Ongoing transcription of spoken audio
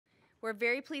We're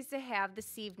very pleased to have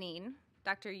this evening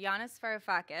Dr. Yanis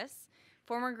Varoufakis,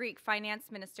 former Greek finance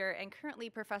minister and currently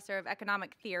professor of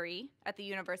economic theory at the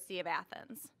University of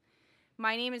Athens.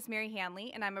 My name is Mary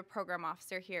Hanley, and I'm a program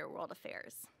officer here at World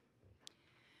Affairs.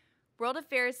 World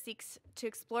Affairs seeks to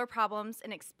explore problems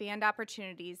and expand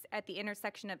opportunities at the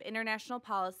intersection of international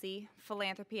policy,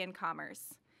 philanthropy, and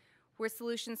commerce, where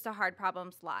solutions to hard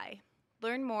problems lie.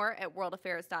 Learn more at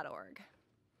worldaffairs.org.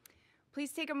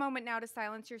 Please take a moment now to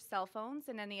silence your cell phones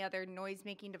and any other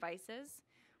noise-making devices.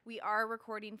 We are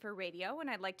recording for radio, and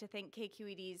I'd like to thank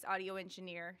KQED's audio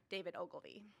engineer, David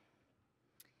Ogilvy.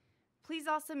 Please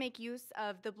also make use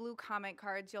of the blue comment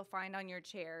cards you'll find on your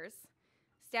chairs.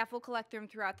 Staff will collect them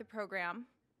throughout the program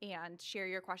and share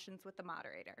your questions with the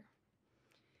moderator.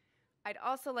 I'd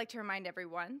also like to remind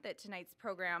everyone that tonight's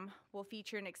program will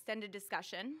feature an extended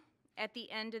discussion. At the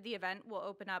end of the event, we'll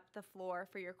open up the floor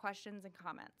for your questions and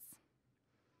comments.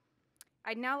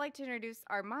 I'd now like to introduce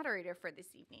our moderator for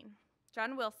this evening.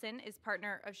 John Wilson is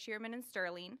partner of Shearman &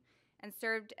 Sterling and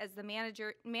served as the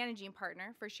managing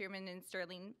partner for Shearman &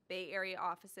 Sterling Bay Area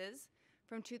offices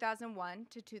from 2001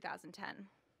 to 2010.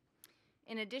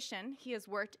 In addition, he has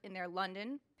worked in their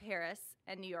London, Paris,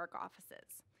 and New York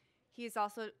offices. He is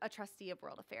also a trustee of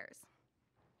World Affairs.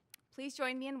 Please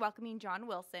join me in welcoming John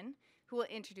Wilson, who will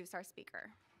introduce our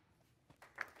speaker.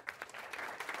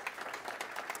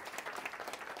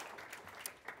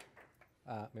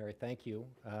 Mary, thank you.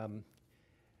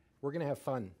 We're going to have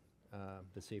fun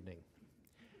this evening.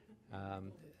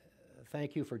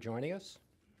 Thank you for joining us.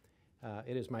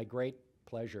 It is my great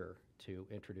pleasure to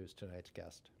introduce tonight's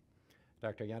guest.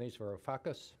 Dr. Yanis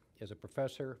Varoufakis is a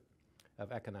professor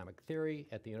of economic theory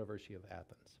at the University of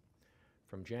Athens.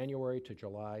 From January to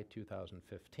July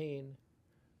 2015,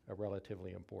 a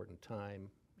relatively important time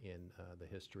in the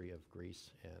history of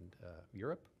Greece and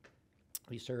Europe,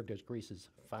 he served as Greece's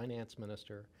finance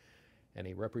minister, and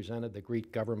he represented the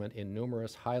Greek government in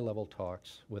numerous high-level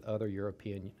talks with other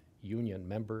European Union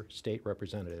member state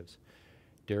representatives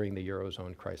during the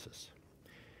Eurozone crisis.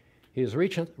 He has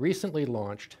recently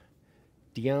launched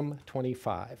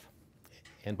DiEM25,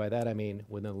 and by that I mean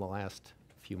within the last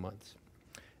few months,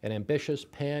 an ambitious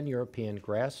pan-European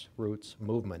grassroots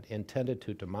movement intended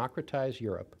to democratize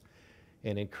Europe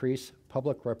and increase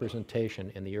public representation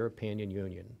in the European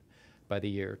Union by the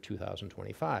year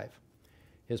 2025.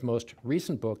 His most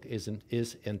recent book is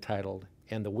entitled,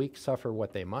 "And the Weak Suffer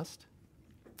What They Must."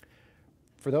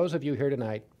 For those of you here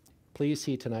tonight, please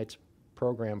see tonight's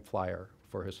program flyer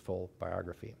for his full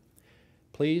biography.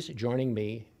 Please join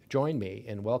me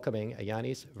in welcoming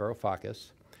Yanis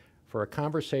Varoufakis for a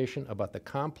conversation about the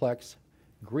complex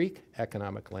Greek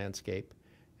economic landscape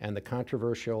and the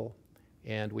controversial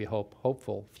and, we hope,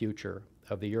 hopeful future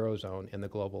of the Eurozone in the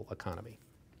global economy.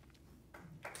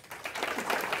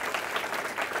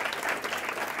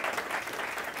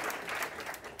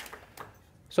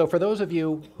 So for those of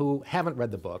you who haven't read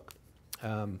the book,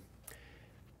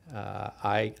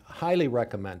 I highly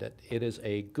recommend it. It is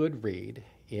a good read.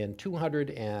 In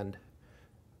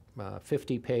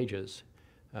 250 pages,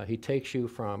 he takes you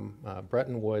from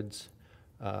Bretton Woods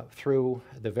through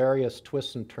the various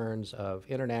twists and turns of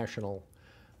international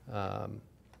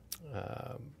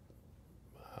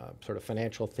sort of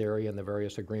financial theory and the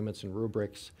various agreements and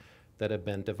rubrics that have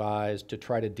been devised to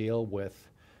try to deal with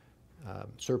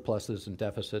surpluses and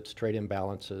deficits, trade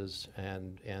imbalances,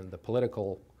 and the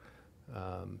political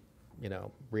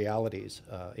realities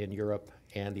in Europe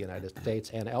and the United States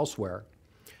and elsewhere.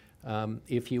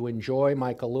 If you enjoy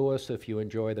Michael Lewis, if you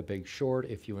enjoy The Big Short,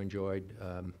 if you enjoyed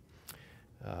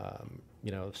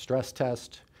Stress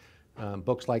Test,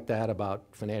 books like that about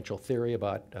financial theory,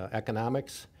 about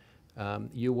economics,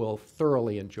 you will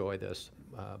thoroughly enjoy this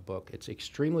book. It's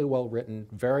extremely well written,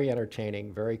 very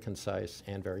entertaining, very concise,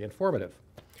 and very informative.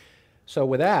 So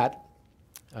with that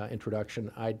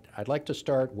introduction, I'd like to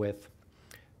start with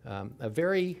a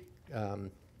very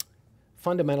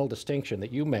fundamental distinction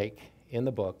that you make in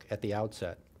the book at the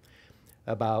outset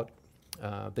about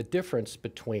the difference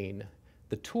between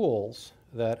the tools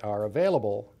that are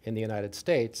available in the United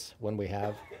States when we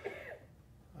have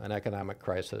an economic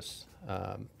crisis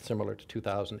similar to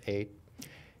 2008,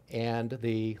 and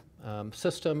the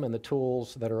system and the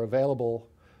tools that are available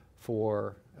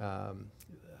for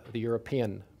the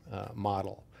European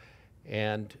model.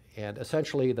 And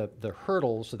essentially the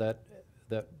hurdles that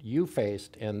you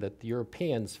faced and that the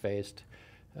Europeans faced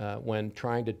when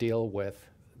trying to deal with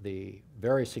the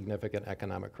very significant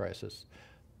economic crisis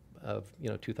of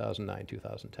 2009,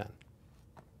 2010.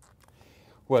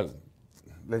 Well,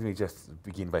 let me just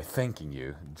begin by thanking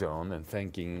you, John, and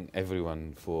thanking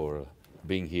everyone for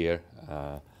being here.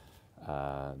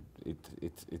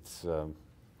 It's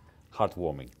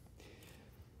heartwarming.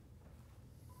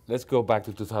 Let's go back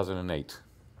to 2008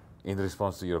 in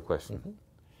response to your question. Mm-hmm.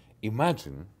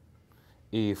 Imagine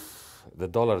if the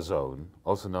dollar zone,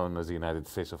 also known as the United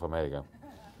States of America,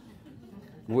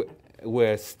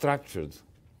 were structured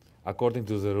according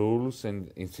to the rules and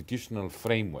institutional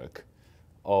framework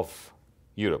of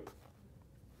Europe.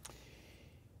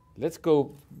 Let's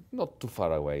go not too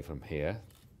far away from here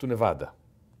to Nevada,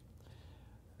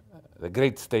 the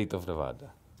great state of Nevada.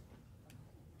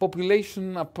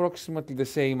 Population approximately the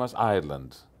same as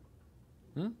Ireland.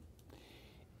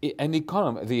 An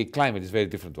economy, the climate is very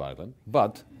different to Ireland,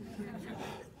 but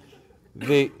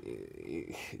the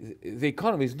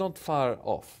economy is not far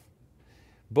off.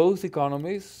 Both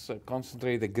economies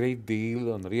concentrate a great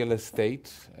deal on real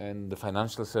estate and the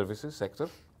financial services sector.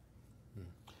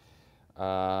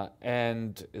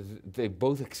 And they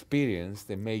both experienced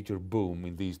a major boom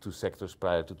in these two sectors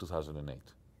prior to 2008.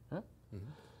 Huh? Mm-hmm.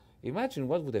 Imagine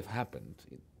what would have happened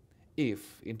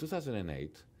if, in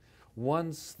 2008,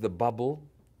 once the bubble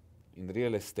in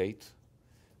real estate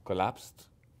collapsed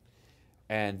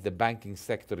and the banking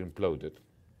sector imploded,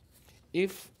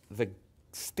 if the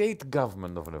state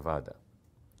government of Nevada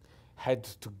had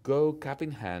to go cap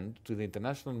in hand to the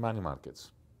international money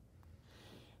markets,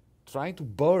 trying to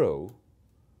borrow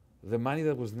the money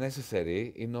that was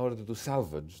necessary in order to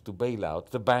salvage, to bail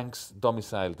out the banks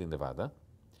domiciled in Nevada,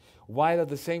 while at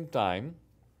the same time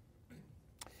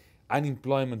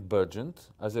unemployment burgeoned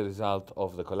as a result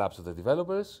of the collapse of the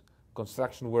developers,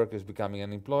 construction workers becoming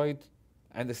unemployed,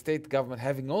 and the state government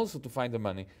having also to find the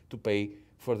money to pay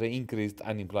for the increased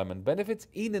unemployment benefits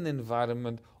in an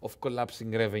environment of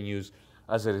collapsing revenues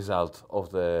as a result of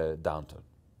the downturn.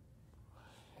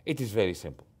 It is very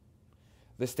simple.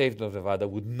 The state of Nevada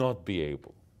would not be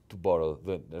able to borrow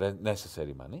the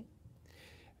necessary money.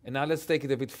 And now let's take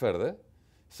it a bit further.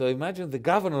 So imagine the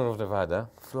governor of Nevada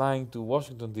flying to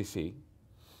Washington, D.C.,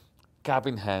 cap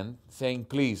in hand, saying,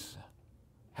 please,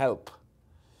 help.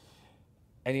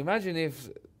 And imagine if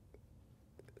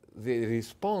the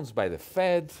response by the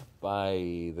Fed,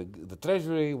 by the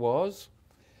Treasury was,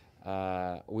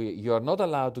 you are not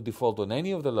allowed to default on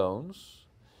any of the loans,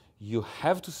 you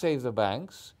have to save the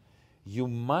banks, you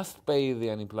must pay the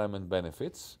unemployment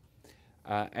benefits,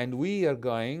 and we are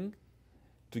going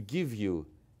to give you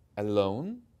a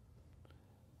loan,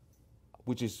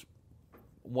 which is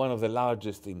one of the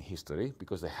largest in history,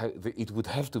 because it would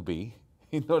have to be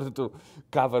in order to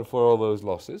cover for all those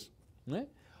losses,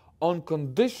 on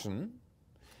condition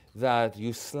that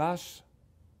you slash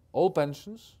all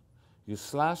pensions, you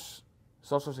slash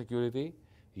Social Security,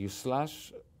 you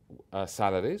slash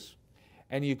salaries,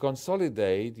 and you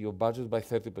consolidate your budget by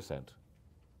 30%.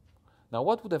 Now,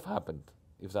 what would have happened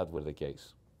if that were the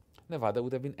case? Nevada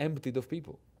would have been emptied of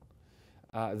people.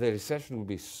 The recession would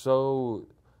be so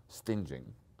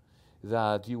stinging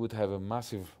that you would have a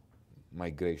massive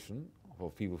migration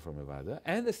of people from Nevada,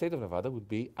 and the state of Nevada would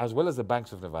be, as well as the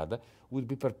banks of Nevada, would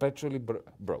be perpetually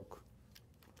broke.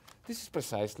 This is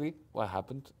precisely what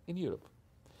happened in Europe.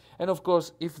 And of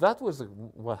course, if that was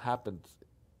what happened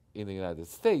in the United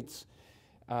States,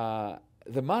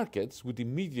 the markets would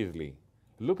immediately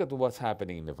look at what's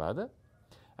happening in Nevada,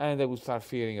 and they would start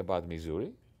fearing about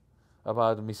Missouri,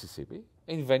 about Mississippi,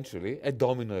 and eventually a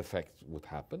domino effect would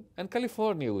happen, and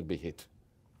California would be hit.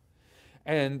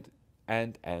 And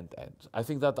I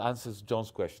think that answers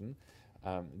John's question.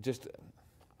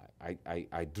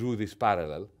 I drew this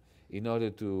parallel in order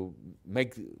to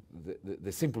make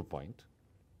the simple point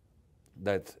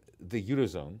that the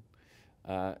Eurozone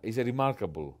is a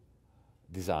remarkable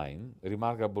design,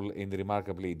 remarkable and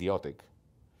remarkably idiotic,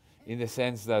 in the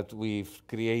sense that we've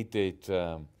created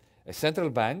a central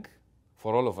bank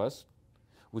for all of us,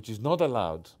 which is not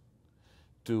allowed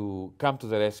to come to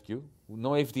the rescue,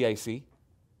 no FDIC,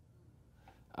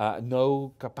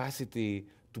 no capacity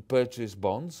to purchase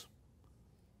bonds,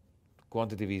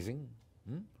 quantitative easing,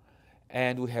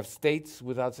 and we have states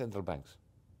without central banks.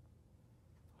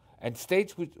 And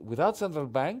states without central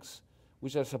banks,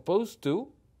 which are supposed to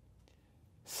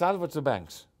salvage the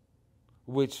banks,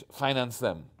 which finance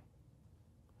them.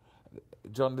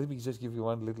 John, let me just give you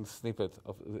one little snippet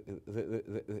of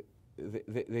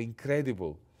the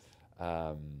incredible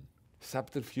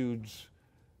subterfuge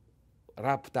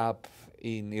wrapped up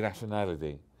in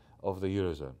irrationality of the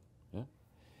Eurozone. Yeah?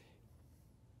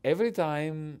 Every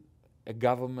time a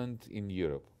government in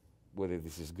Europe, whether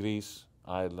this is Greece,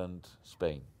 Ireland,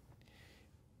 Spain,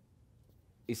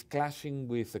 is clashing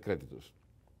with the creditors.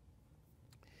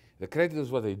 The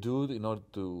creditors, what they do in order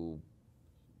to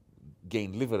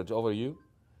gain leverage over you,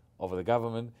 over the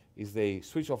government, is they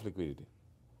switch off liquidity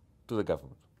to the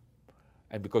government.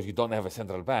 And because you don't have a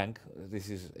central bank, this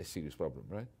is a serious problem,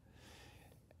 right?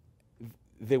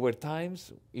 There were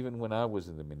times, even when I was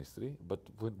in the ministry, but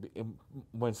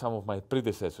when some of my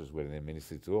predecessors were in the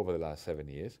ministry too, over the last 7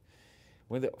 years,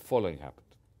 when the following happened.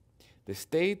 The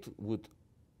state would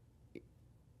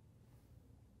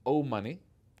owe money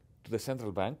to the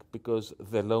central bank because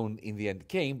the loan in the end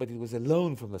came, but it was a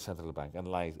loan from the central bank,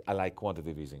 unlike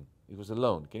quantitative easing. It was a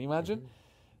loan. Can you imagine?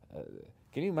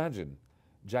 Can you imagine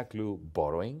Jack Lew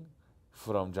borrowing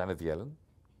from Janet Yellen?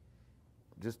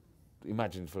 Just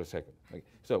imagine for a second.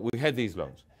 So we had these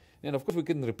loans. And of course we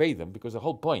couldn't repay them because the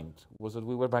whole point was that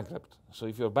we were bankrupt. So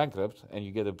if you're bankrupt and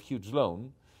you get a huge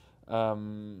loan,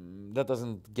 that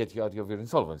doesn't get you out of your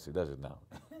insolvency, does it now?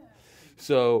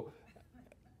 So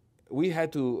we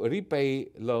had to repay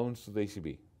loans to the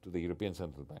ECB, to the European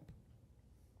Central Bank,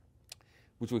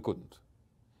 which we couldn't.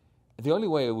 The only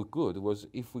way we could was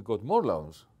if we got more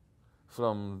loans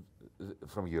from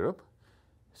Europe.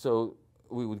 So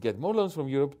we would get more loans from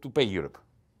Europe to pay Europe.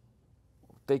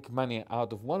 Take money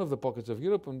out of one of the pockets of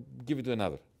Europe and give it to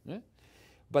another. Yeah?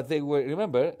 But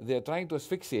remember, they're trying to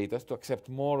asphyxiate us to accept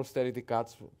more austerity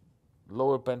cuts,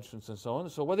 lower pensions and so on.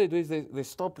 So what they do is they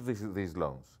stop these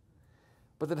loans.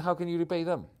 But then how can you repay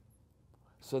them?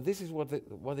 So this is what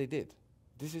they did.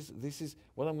 This is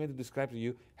what I'm going to describe to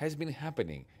you has been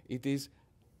happening. It is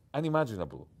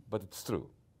unimaginable, but it's true.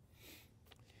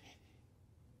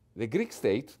 The Greek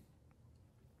state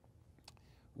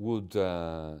would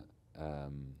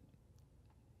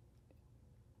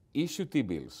issue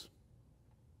T-bills,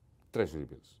 treasury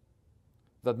bills,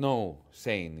 that no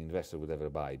sane investor would ever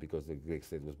buy because the Greek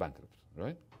state was bankrupt,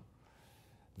 right?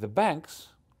 The banks,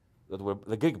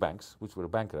 the Greek banks, which were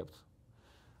bankrupt,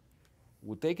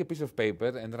 would take a piece of paper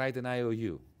and write an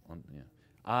IOU.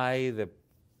 I, the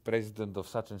president of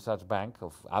such and such bank,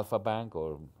 of Alpha Bank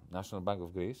or National Bank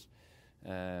of Greece,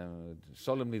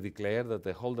 solemnly declare that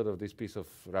the holder of this piece of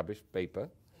rubbish paper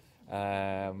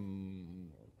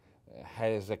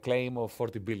has a claim of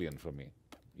 40 billion from me.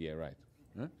 Yeah, right.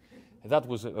 Huh? That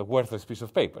was a worthless piece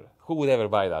of paper. Who would ever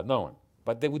buy that? No one.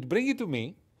 But they would bring it to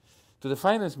me, to the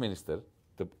finance minister,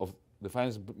 of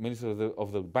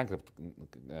the bankrupt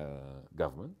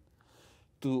government,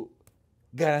 to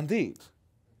guarantee it,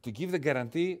 to give the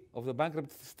guarantee of the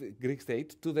bankrupt Greek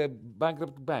state to the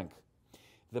bankrupt bank.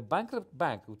 The bankrupt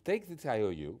bank would take this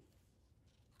IOU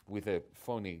with a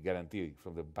phony guarantee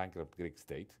from the bankrupt Greek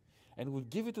state and would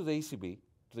give it to the ECB,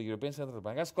 to the European Central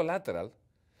Bank, as collateral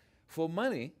for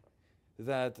money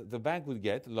that the bank would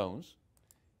get, loans,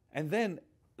 and then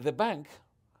the bank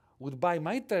would buy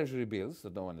my treasury bills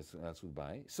that no one else would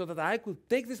buy, so that I could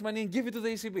take this money and give it to the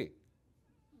ECB.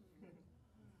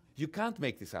 You can't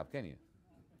make this up, can you?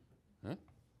 Huh?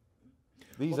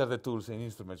 These are the tools and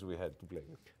instruments we had to play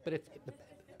with.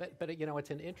 But you know,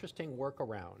 it's an interesting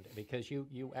workaround because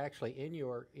you actually in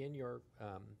your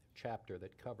chapter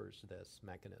that covers this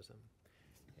mechanism,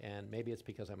 and maybe it's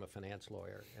because I'm a finance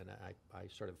lawyer and I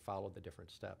sort of followed the different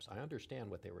steps. I understand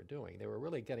what they were doing. They were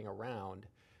really getting around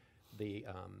the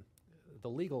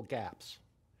legal gaps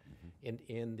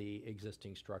in the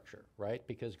existing structure, right?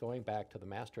 Because going back to the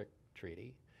Maastricht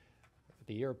Treaty,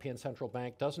 the European Central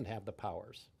Bank doesn't have the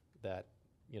powers that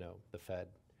the Fed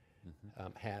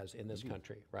has in this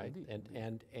country, right?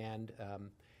 And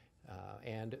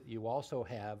you also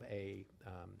have a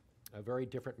very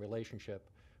different relationship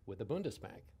with the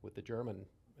Bundesbank, with the German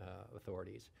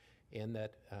authorities, in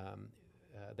that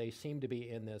they seem to be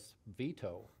in this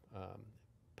veto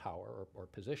power or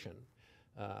position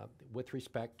with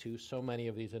respect to so many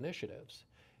of these initiatives.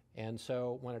 And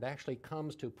so when it actually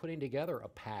comes to putting together a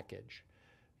package,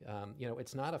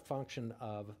 it's not a function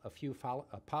of a few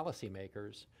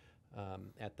policymakers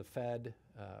at the Fed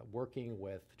working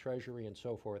with Treasury and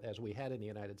so forth, as we had in the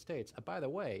United States. By the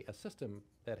way, a system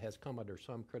that has come under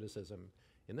some criticism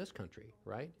in this country,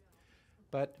 right?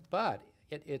 But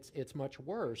it's much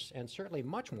worse and certainly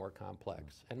much more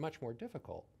complex and much more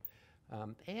difficult.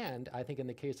 And I think in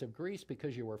the case of Greece,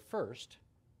 because you were first,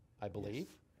 I believe,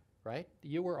 right?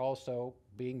 You were also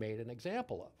being made an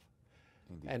example of.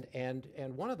 Indeed.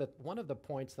 And one of the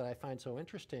points that I find so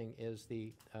interesting is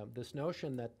this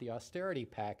notion that the austerity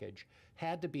package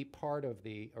had to be part of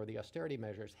the austerity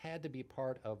measures had to be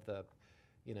part of the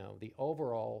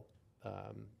overall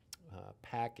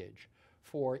package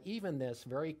for even this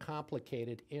very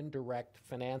complicated indirect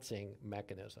financing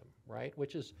mechanism, right?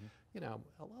 Which is a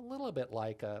little bit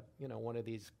like one of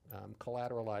these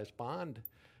collateralized bond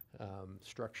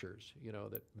structures,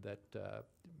 that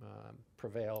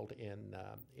prevailed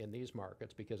in these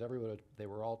markets, because they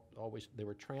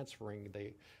were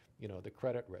transferring the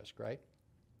credit risk, right?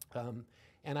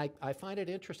 And I find it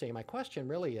interesting. My question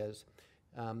really is,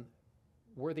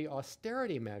 were the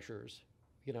austerity measures,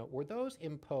 were those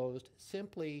imposed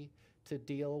simply to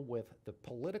deal with the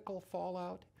political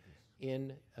fallout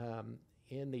in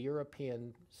the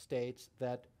European states,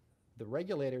 that the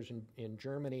regulators in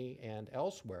Germany and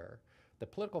elsewhere, the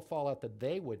political fallout that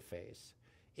they would face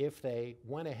if they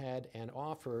went ahead and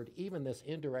offered even this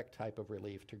indirect type of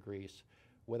relief to Greece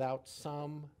without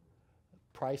some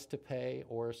price to pay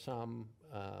or some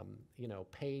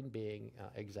pain being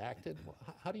exacted?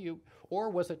 How do you, or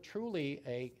was it truly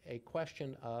a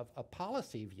question of a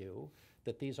policy view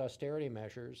that these austerity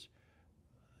measures,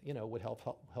 would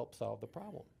help solve the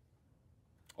problem?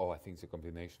 Oh, I think it's a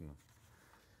combination.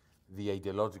 The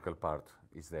ideological part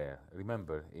is there.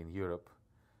 Remember, in Europe,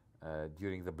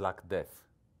 during the Black Death,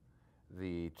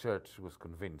 the church was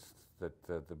convinced that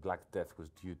the Black Death was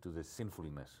due to the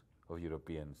sinfulness of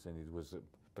Europeans, and it was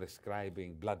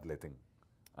prescribing bloodletting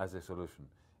as a solution.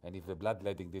 And if the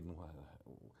bloodletting didn't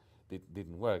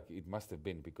work, it must have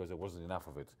been because there wasn't enough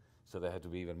of it. So there had to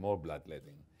be even more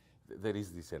bloodletting. There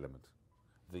is this element.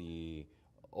 The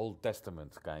Old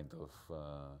Testament kind of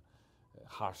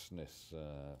harshness,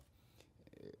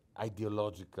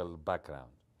 ideological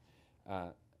background.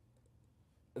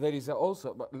 There is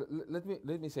also, but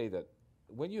let me say that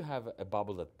when you have a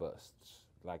bubble that bursts,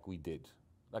 like we did,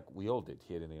 like we all did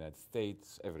here in the United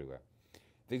States, everywhere,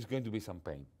 there's going to be some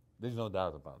pain. There's no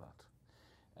doubt about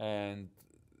that. And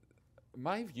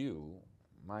my view,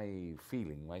 my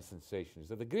feeling, my sensation is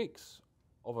that the Greeks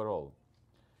overall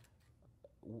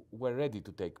were ready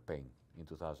to take pain in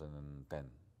 2010.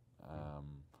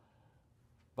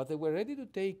 But they were ready to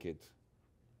take it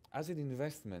as an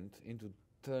investment into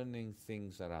turning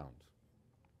things around.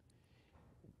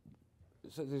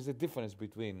 So there's a difference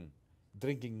between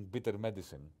drinking bitter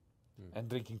medicine and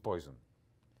drinking poison.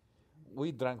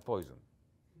 We drank poison.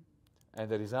 And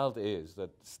the result is that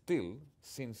still,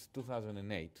 since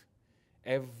 2008,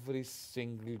 every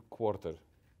single quarter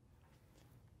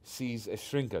sees a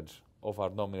shrinkage of our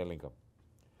nominal income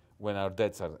when our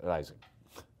debts are rising.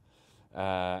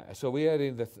 So we are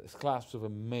in the clasp of a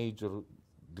major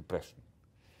depression.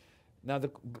 Now,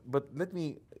 but let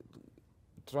me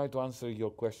try to answer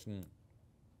your question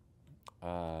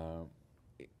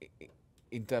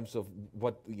in terms of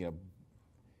what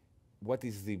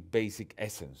is the basic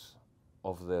essence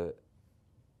of the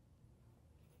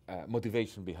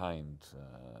motivation behind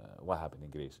what happened in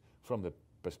Greece, from the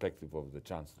perspective of the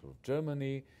Chancellor of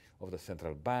Germany, of the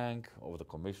Central Bank, of the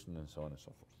Commission, and so on and so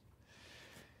forth.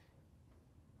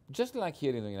 Just like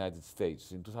here in the United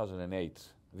States in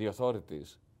 2008, the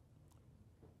authorities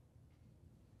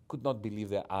could not believe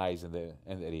their eyes and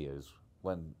their ears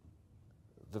when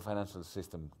the financial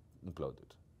system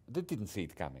imploded. They didn't see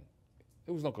it coming.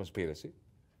 There was no conspiracy.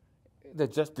 They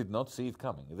just did not see it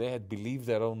coming. They had believed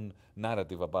their own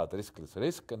narrative about riskless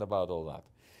risk and about all that.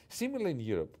 Similarly in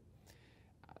Europe,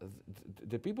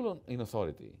 the people in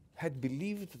authority had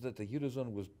believed that the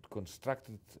Eurozone was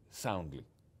constructed soundly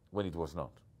when it was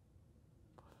not.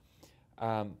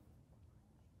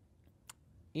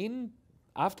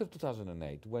 After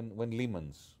 2008, when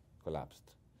Lehman's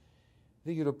collapsed,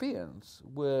 the Europeans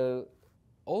were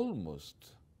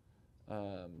almost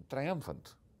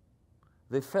triumphant.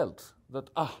 They felt that,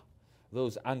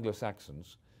 those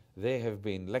Anglo-Saxons, they have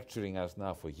been lecturing us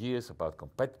now for years about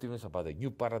competitiveness, about a new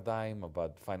paradigm,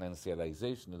 about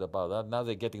financialization, and about that. Now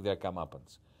they're getting their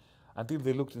comeuppance. Until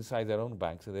they looked inside their own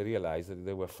banks and they realized that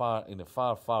they were in a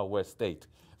far, far worse state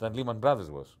than Lehman Brothers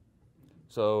was.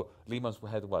 So Lehman's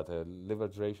had what, a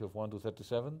leverage ratio of 1 to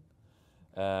 37?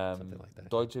 Something like that.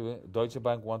 Deutsche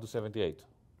Bank 1 to 78.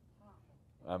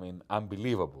 I mean,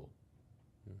 unbelievable.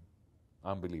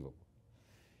 Unbelievable.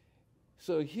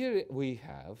 So here we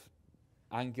have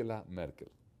Angela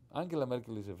Merkel. Angela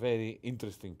Merkel is a very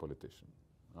interesting politician.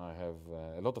 I have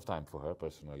a lot of time for her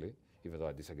personally, even though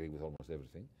I disagree with almost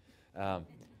everything.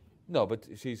 No, but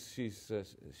she's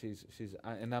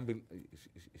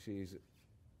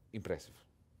impressive.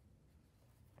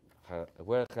 Her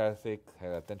work ethic,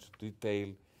 her attention to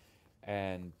detail,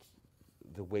 and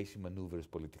the way she maneuvers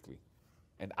politically,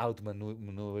 and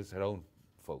outmaneuvers her own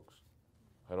folks,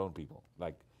 her own people,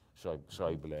 like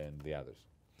Schäuble and the others.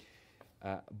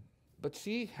 But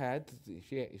she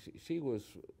was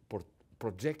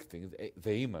projecting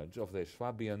the image of the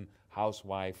Schwabian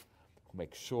housewife who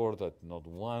makes sure that not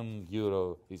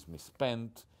 €1 is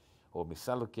misspent or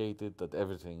misallocated, that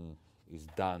everything is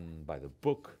done by the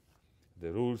book,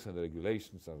 the rules and the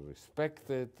regulations are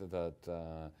respected, that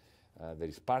there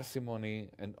is parsimony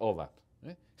and all that.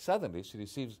 Suddenly she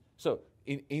receives, so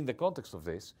in the context of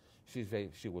this,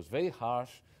 She was very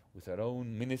harsh with her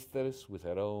own ministers, with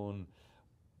her own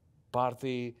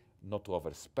party, not to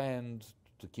overspend,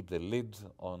 to keep the lid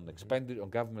on on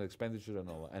government expenditure and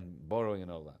all, and borrowing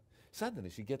and all that. Suddenly,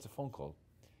 she gets a phone call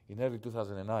in early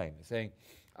 2009 saying,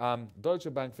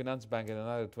 Deutsche Bank, Finanzbank, and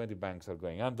another 20 banks are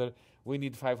going under. We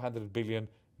need 500 billion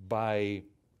by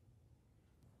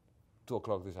 2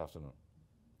 o'clock this afternoon.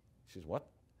 She says, what?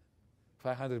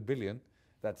 500 billion?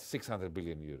 That's 600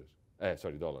 billion euros.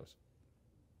 Dollars.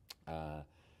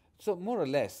 So more or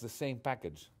less the same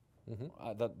package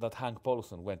that Hank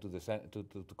Paulson went to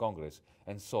to Congress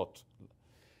and sought.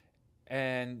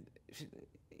 And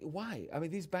why? I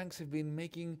mean, these banks have been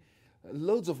making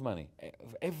loads of money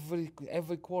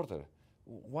every quarter.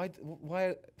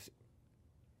 Why,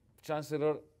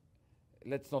 Chancellor?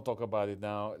 Let's not talk about it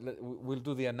now. We'll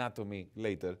do the anatomy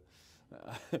later.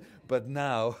 But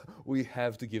now we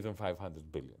have to give them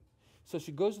 500 billion. So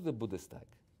she goes to the Bundestag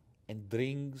and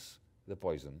drinks the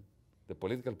poison, the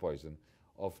political poison,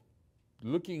 of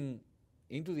looking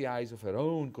into the eyes of her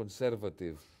own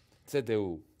conservative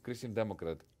CDU, Christian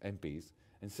Democrat MPs,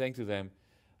 and saying to them,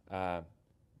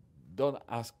 don't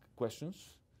ask questions.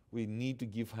 We need to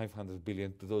give 500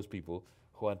 billion to those people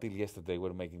who until yesterday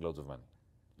were making loads of money.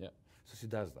 Yeah. So she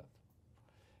does that.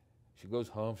 She goes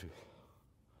home.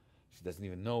 She doesn't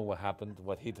even know what happened,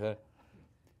 what hit her.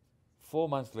 4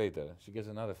 months later, she gets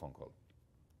another phone call.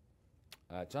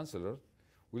 Chancellor,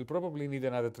 we'll probably need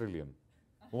another trillion.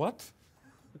 What?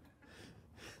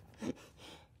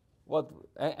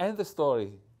 And the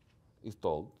story is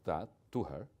told that, to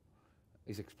her,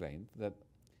 is explained that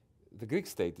the Greek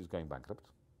state is going bankrupt.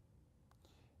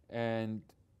 And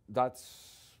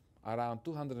that's around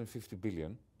 250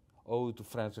 billion owed to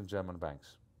French and German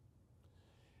banks.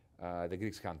 The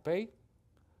Greeks can't pay,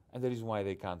 and the reason why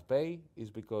they can't pay is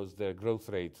because their growth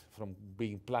rate from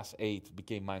being +8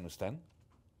 became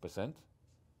 -10%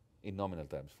 in nominal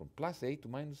terms, from +8 to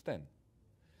 -10.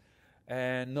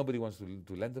 And nobody wants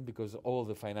to lend them because all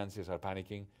the financiers are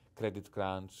panicking, credit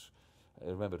crunch,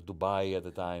 remember Dubai at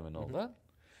the time and all that.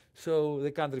 So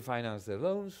they can't refinance their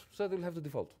loans, so they'll have to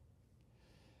default.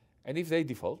 And if they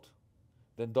default,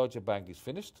 then Deutsche Bank is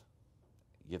finished,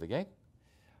 yet again,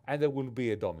 and there will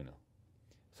be a domino.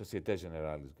 Societe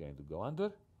Generale is going to go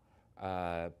under,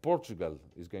 Portugal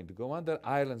is going to go under,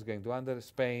 Ireland's going to under,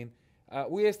 Spain.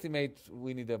 We estimate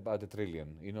we need about $1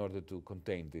 trillion in order to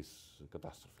contain this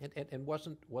catastrophe. And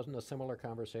wasn't a similar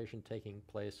conversation taking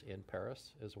place in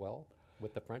Paris as well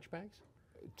with the French banks?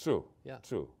 True, yeah.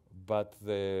 True. But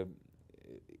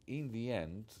in the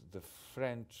end, the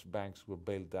French banks were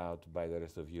bailed out by the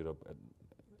rest of Europe.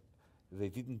 They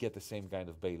didn't get the same kind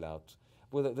of bailout.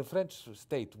 Well, the French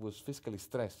state was fiscally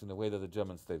stressed in a way that the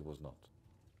German state was not.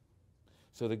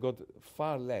 So they got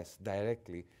far less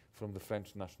directly from the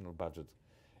French national budget.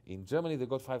 In Germany, they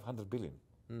got 500 billion.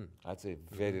 That's a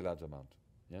very large amount.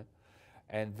 Yeah,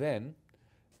 and then,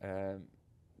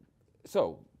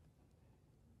 so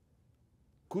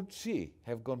could she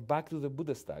have gone back to the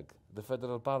Bundestag, the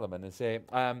federal parliament, and say,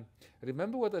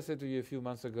 remember what I said to you a few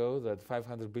months ago, that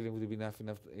 500 billion would be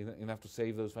enough to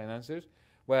save those financiers?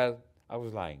 Well, I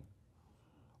was lying.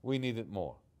 We needed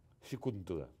more. She couldn't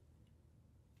do that.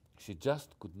 She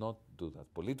just could not do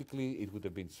that. Politically, it would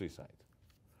have been suicide.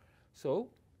 So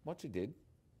what she did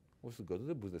was to go to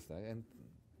the Bundestag and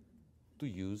to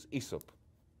use Aesop,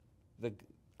 the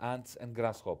ants and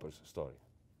grasshoppers story.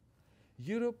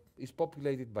 Europe is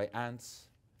populated by ants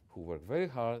who work very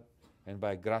hard and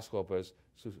by grasshoppers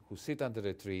who sit under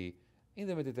a tree in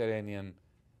the Mediterranean,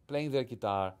 playing their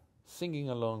guitar, singing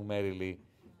along merrily,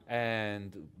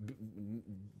 and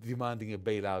demanding a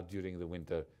bailout during the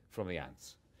winter from the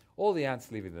ants. All the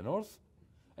ants live in the north,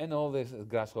 and all the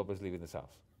grasshoppers live in the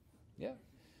south. Yeah.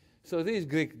 So these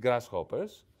Greek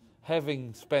grasshoppers,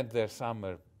 having spent their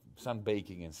summer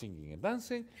sunbaking and singing and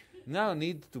dancing, now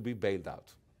need to be bailed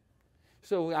out.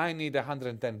 So I need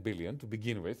 110 billion to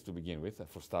begin with,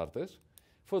 for starters,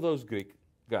 for those Greek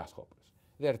grasshoppers.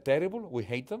 They are terrible. We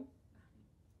hate them.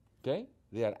 Okay?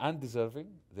 They are undeserving.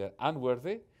 They are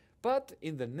unworthy. But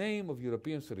in the name of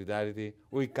European solidarity,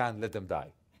 we can't let them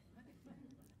die.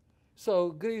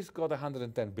 So Greece got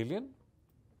 110 billion.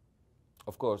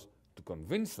 Of course, to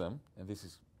convince them, and this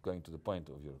is going to the point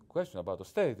of your question about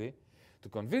austerity, to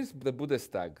convince the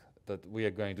Bundestag that we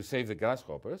are going to save the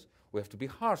grasshoppers, we have to be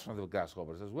harsh on the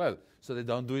grasshoppers as well, so they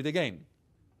don't do it again.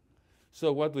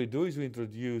 So what we do is we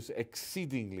introduce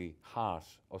exceedingly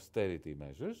harsh austerity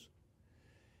measures,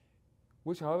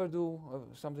 which, however, do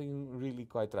something really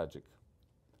quite tragic.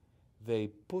 They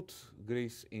put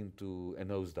Greece into a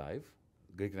nosedive,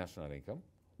 Greek national income,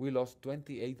 we lost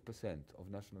 28% of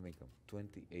national income,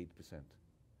 28%.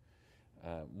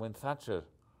 When Thatcher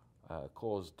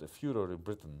caused a furor in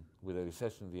Britain with a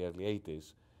recession in the early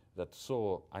 80s that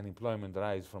saw unemployment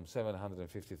rise from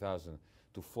 750,000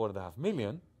 to 4.5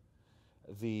 million,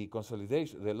 the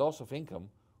consolidation, the loss of income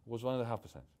was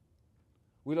 1.5%.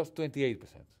 We lost 28%.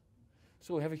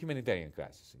 So we have a humanitarian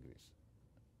crisis in Greece.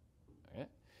 Okay?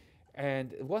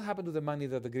 And what happened to the money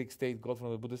that the Greek state got from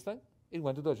the Bundestag? It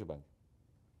went to Deutsche Bank,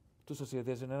 to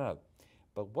Société Générale.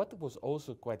 But what was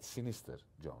also quite sinister,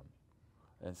 John,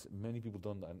 and many people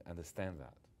don't understand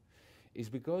that, is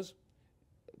because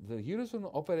the Eurozone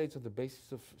operates on the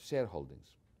basis of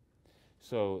shareholdings.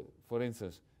 So, for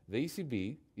instance, the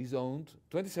ECB is owned,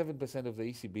 27% of the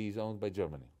ECB is owned by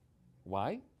Germany.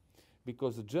 Why?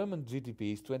 Because the German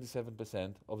GDP is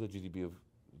 27% of the GDP of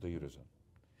the Eurozone.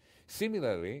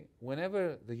 Similarly,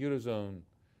 whenever the Eurozone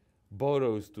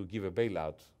borrows to give a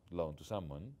bailout loan to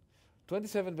someone,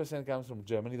 27% comes from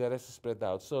Germany, the rest is spread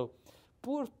out. So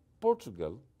poor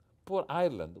Portugal, poor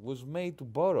Ireland was made to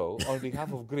borrow on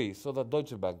behalf of Greece so that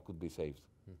Deutsche Bank could be saved.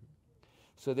 Mm-hmm.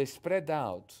 So they spread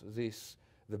out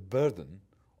the burden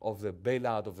of the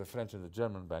bailout of the French and the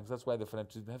German banks. That's why the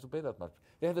French didn't have to pay that much.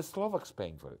 They had the Slovaks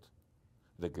paying for it.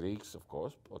 The Greeks, of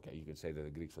course, okay, you can say that the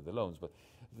Greeks are the loans, but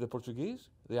the Portuguese,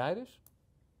 the Irish.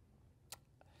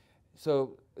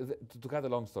 So, to cut a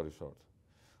long story short,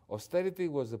 austerity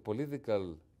was the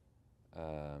political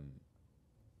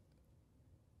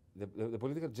the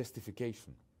political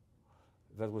justification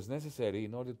that was necessary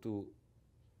in order to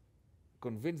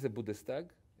convince the Bundestag,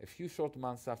 a few short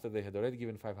months after they had already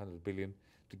given 500 billion,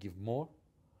 to give more,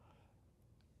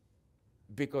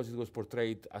 because it was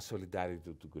portrayed as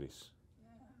solidarity to Greece.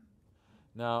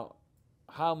 Now,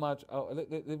 how much?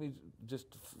 Let me just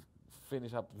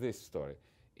finish up this story.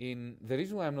 The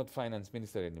reason why I'm not finance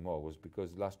minister anymore was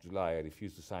because last July I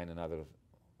refused to sign another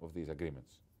of these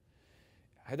agreements.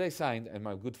 Had I signed, and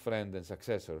my good friend and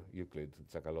successor, Euclid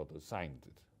Tsakalotos, signed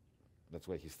it. That's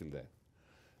why he's still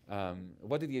there.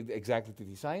 What exactly did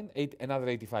he sign? Another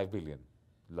 85 billion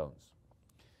loans.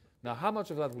 Now, how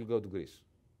much of that will go to Greece?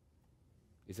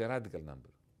 It's a radical number.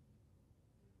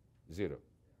 0.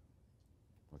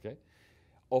 Okay?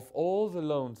 Of all the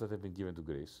loans that have been given to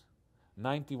Greece,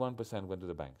 91% went to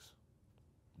the banks.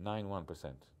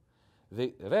 91%.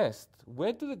 The rest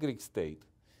went to the Greek state,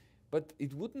 but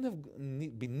it wouldn't have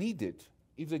been needed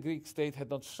if the Greek state had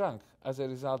not shrunk as a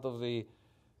result of the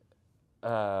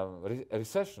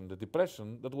recession, the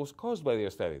depression that was caused by the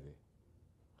austerity.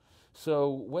 So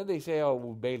when they say, oh,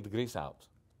 we bailed Greece out,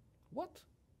 what?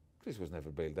 Greece was never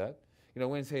bailed out. You know,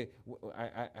 when say,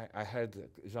 I heard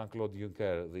Jean-Claude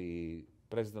Juncker, the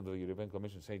president of the European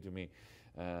Commission, say to me,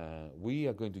 we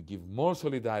are going to give more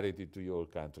solidarity to your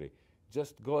country.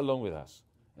 Just go along with us.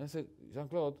 And I said,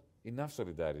 Jean-Claude, enough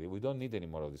solidarity. We don't need any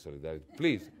more of this solidarity.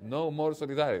 Please, no more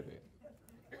solidarity.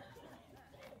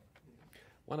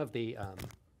 One of the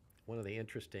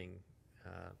interesting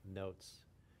notes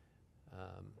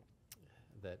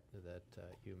that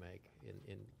you make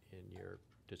in your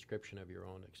description of your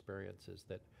own experience is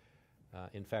that,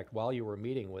 in fact, while you were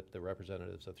meeting with the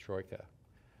representatives of Troika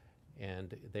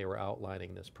and they were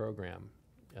outlining this program,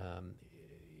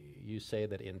 you say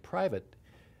that in private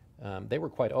they were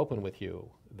quite open with you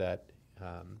that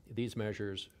these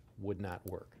measures would not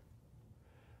work.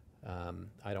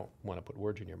 I don't want to put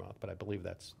words in your mouth, but I believe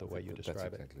that's the way you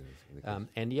describe it.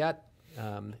 And yet,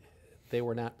 they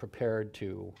were not prepared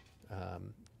to,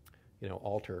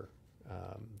 alter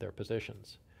their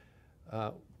positions.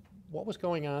 What was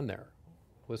going on there?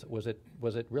 Was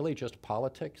it really just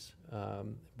politics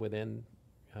within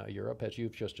Europe, as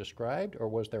you've just described, or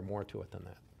was there more to it than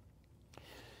that?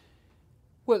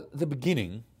 Well, the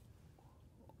beginning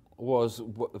was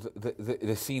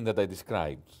the scene that I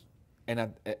described,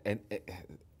 and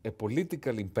a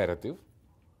political imperative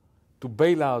to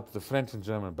bail out the French and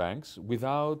German banks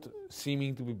without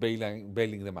seeming to be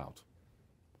bailing them out.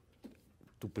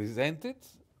 To present it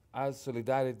as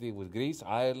solidarity with Greece,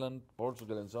 Ireland,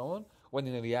 Portugal, and so on, when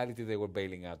in reality they were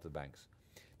bailing out the banks.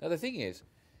 Now the thing is,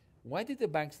 why did the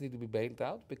banks need to be bailed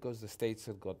out? Because the states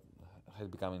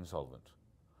had become insolvent.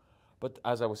 But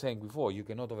as I was saying before, you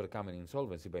cannot overcome an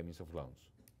insolvency by means of loans.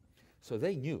 So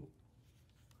they knew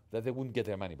that they wouldn't get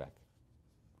their money back.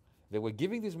 They were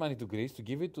giving this money to Greece to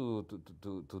give it to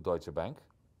Deutsche Bank,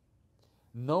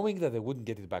 knowing that they wouldn't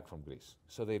get it back from Greece.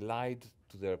 So they lied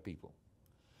to their people.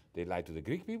 They lied to the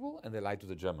Greek people, and they lied to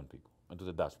the German people, and to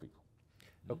the Dutch people.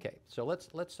 Okay, so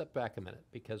let's step back a minute,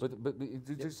 because...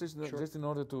 Just in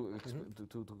order to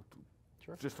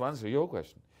Sure. just to answer your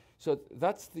question. So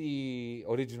that's the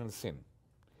original sin.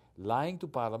 Lying to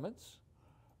parliaments,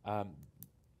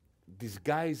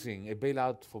 disguising a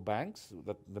bailout for banks,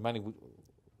 that the money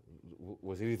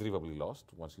was irretrievably lost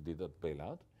once you did that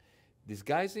bailout,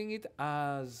 disguising it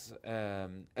as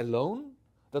a loan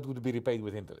that would be repaid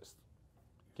with interest.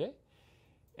 Okay?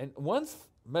 And once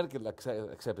Merkel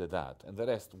accepted that, and the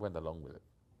rest went along with it,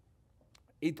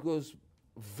 it was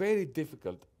very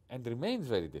difficult, and remains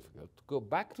very difficult, to go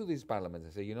back to these parliaments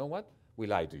and say, you know what, we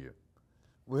lied to you.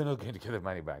 We're not going to get the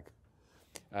money back.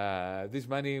 This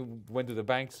money went to the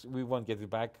banks, we won't get it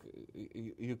back.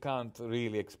 You can't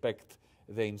really expect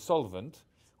the insolvent,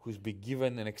 who's been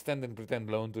given an extended pretend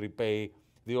loan to repay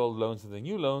the old loans and the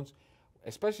new loans,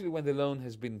 especially when the loan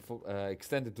has been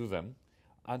extended to them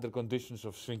under conditions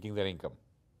of shrinking their income.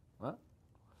 Huh?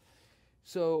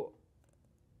 So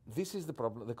this is the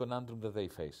problem, the conundrum that they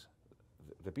face.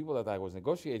 The people that I was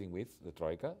negotiating with, the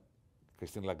Troika,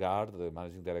 Christine Lagarde, the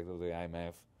managing director of the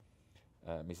IMF,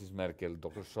 Mrs. Merkel,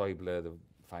 Dr. Schäuble, the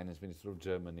finance minister of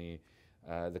Germany,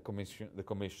 the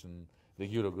Commission, the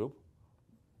Eurogroup,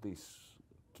 this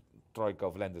troika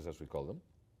of lenders, as we call them,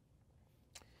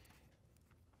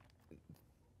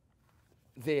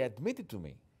 they admitted to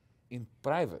me in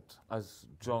private, as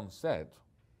John said,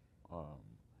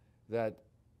 that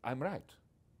I'm right,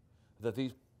 that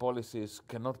these policies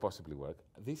cannot possibly work.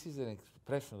 This is an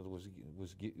expression that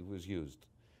was used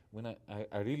when I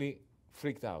really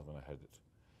freaked out when I heard it.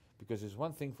 Because it's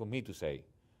one thing for me to say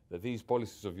that these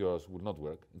policies of yours will not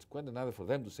work. It's quite another for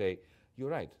them to say, you're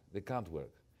right, they can't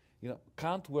work. You know,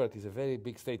 can't work is a very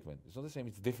big statement. It's not the same,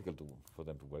 it's difficult for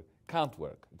them to work. Can't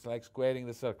work. It's like squaring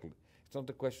the circle. It's not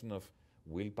a question of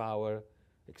willpower,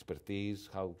 expertise,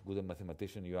 how good a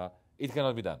mathematician you are. It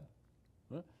cannot be done.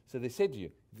 Huh? So they say to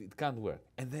you, it can't work.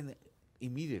 And then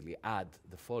immediately add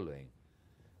the following.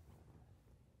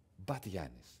 But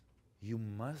Yanis, you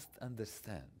must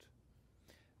understand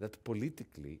that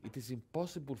politically it is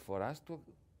impossible for us to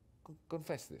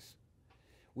confess this.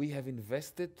 We have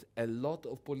invested a lot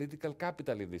of political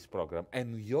capital in this program,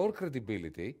 and your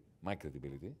credibility, my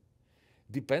credibility,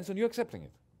 depends on you accepting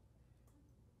it.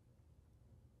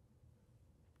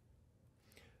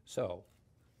 So,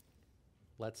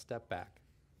 let's step back.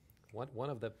 One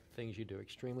of the things you do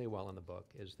extremely well in the book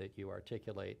is that you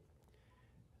articulate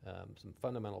some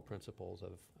fundamental principles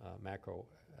of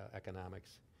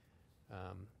macroeconomics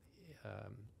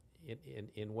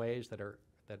in ways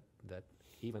that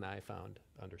even I found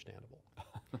understandable.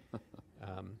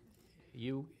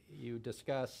 You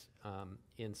discuss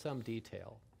in some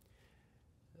detail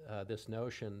this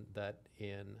notion that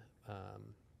in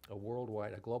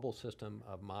a global system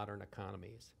of modern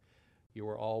economies, you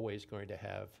are always going to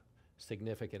have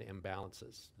significant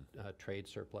imbalances, trade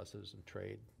surpluses and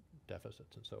trade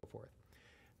deficits and so forth.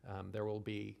 There will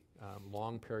be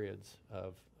long periods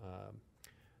of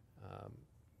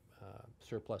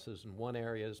surpluses in one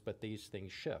areas, but these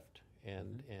things shift,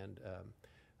 and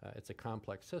it's a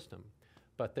complex system.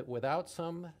 But that without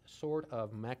some sort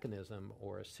of mechanism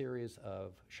or a series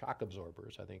of shock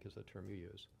absorbers, I think is the term you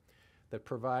use, that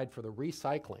provide for the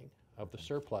recycling of the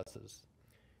surpluses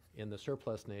in the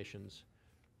surplus nations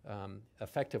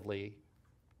effectively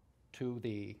to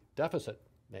the deficit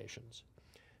nations,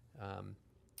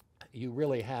 you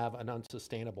really have an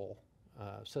unsustainable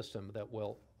system that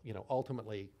will,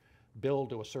 ultimately build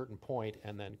to a certain point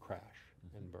and then crash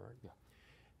and burn.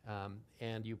 Yeah.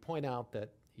 And you point out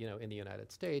that, in the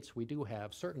United States, we do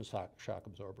have certain shock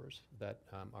absorbers that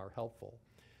are helpful,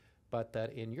 but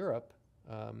that in Europe,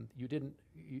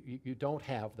 you don't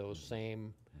have those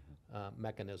same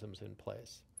mechanisms in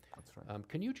place. That's right.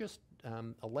 Can you just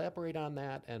elaborate on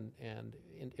that and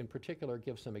in particular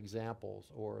give some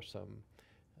examples or some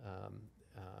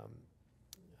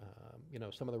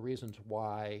some of the reasons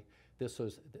why this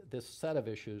set of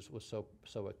issues was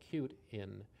so acute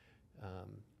in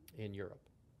Europe?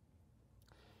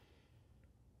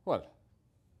 Well,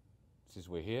 since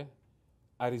we're here,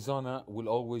 Arizona will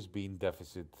always be in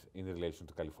deficit in relation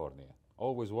to California.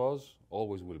 Always was,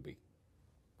 always will be.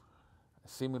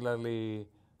 Similarly,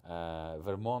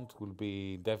 Vermont will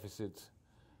be in deficit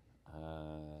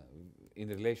in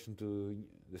relation to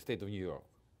the state of New York.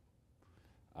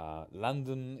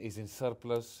 London is in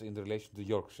surplus in relation to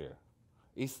Yorkshire.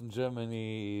 Eastern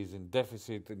Germany is in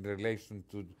deficit in relation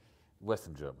to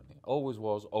Western Germany. Always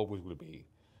was, always will be.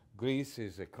 Greece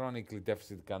is a chronically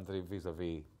deficit country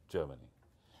vis-à-vis Germany.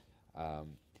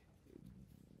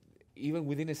 Even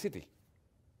within a city,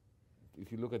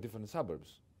 if you look at different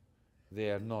suburbs, they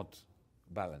are not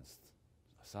balanced.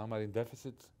 Some are in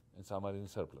deficit and some are in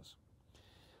surplus.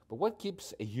 But what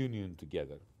keeps a union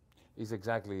together is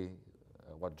exactly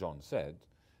what John said,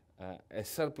 a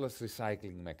surplus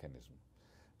recycling mechanism.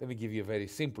 Let me give you a very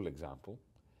simple example,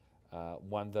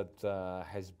 one that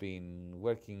has been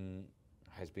working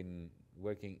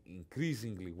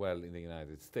increasingly well in the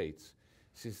United States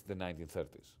since the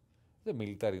 1930s, the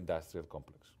military-industrial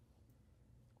complex,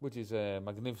 which is a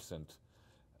magnificent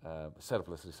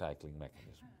surplus recycling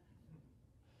mechanism.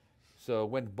 So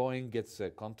when Boeing gets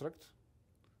a contract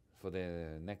for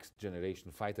the next generation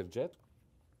fighter jet,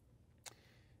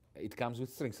 it comes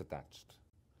with strings attached.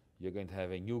 You're going to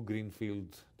have a new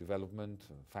greenfield development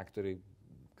factory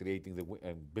creating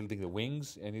building the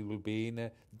wings, and it will be in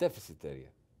a deficit area.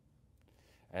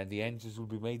 And the engines will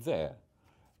be made there.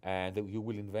 And you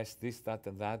will invest this, that,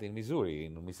 and that in Missouri,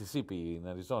 in Mississippi, in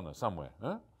Arizona, somewhere.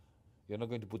 Huh? You're not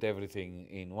going to put everything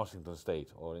in Washington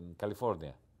State or in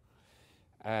California.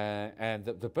 And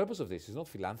the purpose of this is not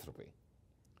philanthropy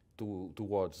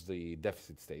towards the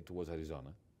deficit state, towards Arizona.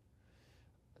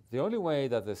 The only way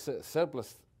that the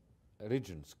surplus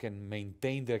regions can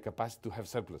maintain their capacity to have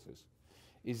surpluses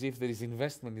is if there is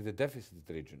investment in the deficit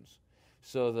regions,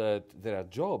 so that there are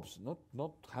jobs,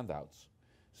 not handouts.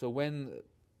 So when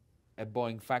a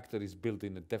Boeing factory is built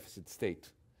in a deficit state,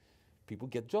 people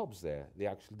get jobs there. They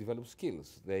actually develop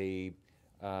skills. They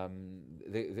have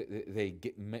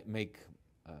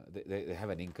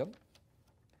an income,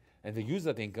 and they use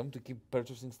that income to keep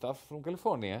purchasing stuff from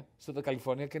California, so that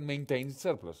California can maintain its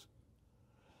surplus.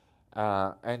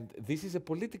 And this is a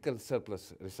political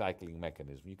surplus recycling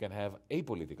mechanism. You can have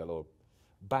apolitical or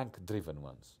bank-driven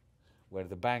ones, where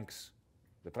the banks,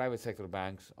 the private sector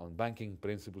banks, on banking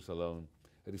principles alone,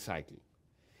 recycle.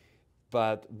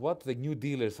 But what the New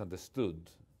Dealers understood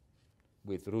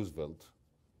with Roosevelt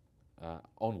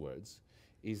onwards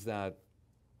is that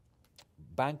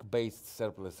bank-based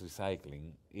surplus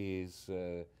recycling is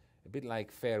a bit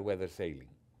like fair weather sailing.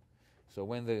 So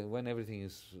when everything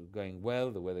is going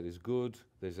well, the weather is good,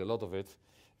 there's a lot of it,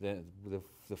 the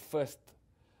first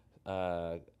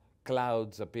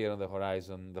clouds appear on the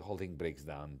horizon, the whole thing breaks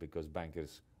down because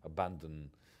bankers abandon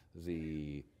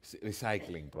the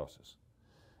recycling process,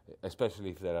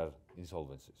 especially if there are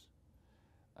insolvencies.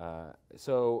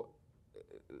 So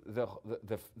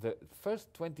the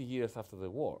first 20 years after the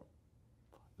war,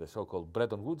 the so-called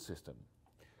Bretton Woods system,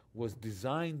 was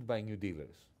designed by New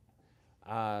Dealers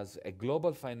as a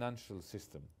global financial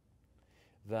system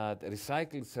that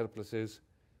recycled surpluses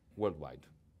worldwide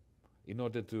in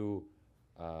order to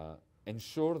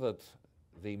ensure that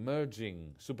the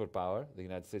emerging superpower, the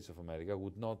United States of America,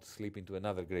 would not slip into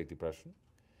another Great Depression.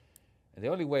 And the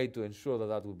only way to ensure that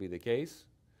that would be the case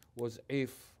was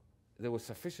if there was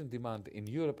sufficient demand in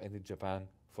Europe and in Japan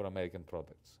for American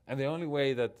products. And the only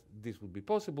way that this would be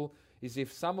possible is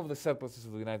if some of the surpluses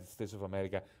of the United States of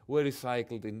America were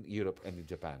recycled in Europe and in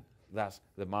Japan. Thus,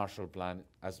 the Marshall Plan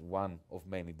as one of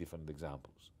many different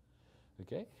examples.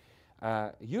 Okay?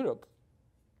 Europe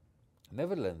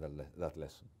never learned that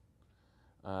lesson.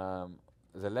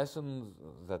 The lessons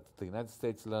that the United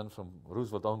States learned from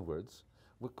Roosevelt onwards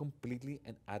were completely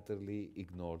and utterly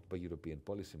ignored by European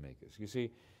policymakers. You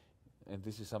see, and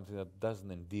this is something that doesn't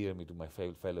endear me to my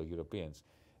fellow Europeans.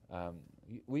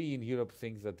 We in Europe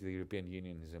think that the European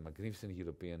Union is a magnificent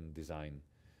European design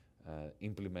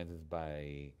implemented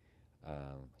by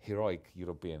heroic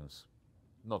Europeans.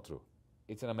 Not true.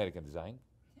 It's an American design,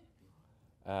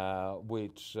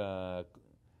 which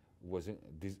was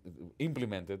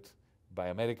implemented by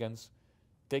Americans,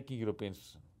 taking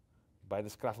Europeans by the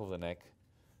scruff of the neck,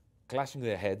 clashing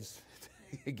their heads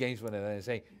against one another and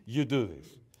saying, you do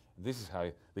this. This is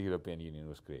how the European Union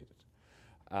was created.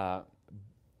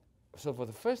 So for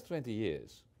the first 20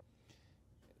 years,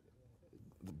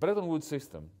 the Bretton Woods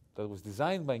system that was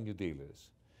designed by New Dealers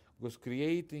was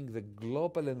creating the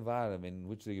global environment in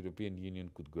which the European Union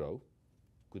could grow,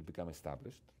 could become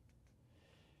established.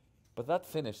 But that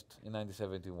finished in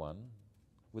 1971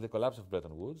 with the collapse of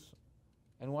Bretton Woods.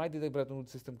 And why did the Bretton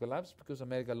Woods system collapse? Because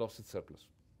America lost its surplus.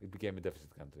 It became a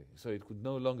deficit country. So it could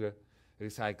no longer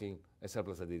recycle a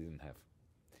surplus that it didn't have.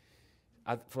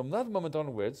 From that moment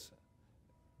onwards,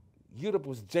 Europe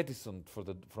was jettisoned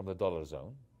from the dollar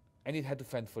zone, and it had to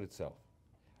fend for itself.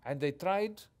 And they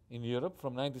tried in Europe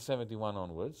from 1971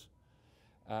 onwards,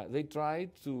 they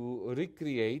tried to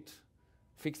recreate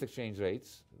fixed exchange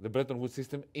rates, the Bretton Woods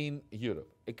system in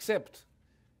Europe, except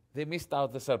they missed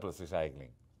out the surplus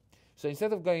recycling. So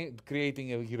instead of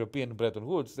creating a European Bretton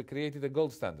Woods, they created a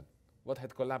gold standard, what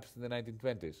had collapsed in the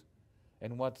 1920s,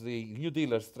 and what the New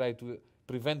Dealers tried to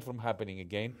prevent from happening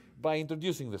again by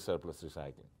introducing the surplus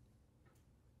recycling.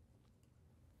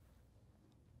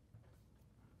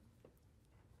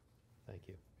 Thank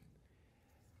you.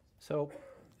 So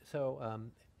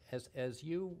as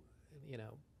you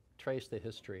trace the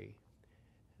history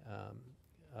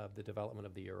of the development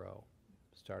of the euro,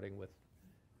 starting with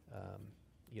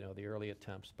the early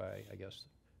attempts by, I guess,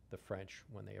 the French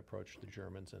when they approached the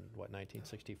Germans in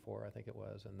 1964, I think it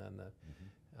was, and then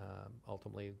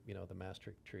ultimately, the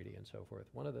Maastricht Treaty and so forth.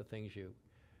 One of the things you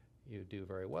do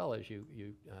very well is you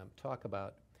talk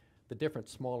about the different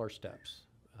smaller steps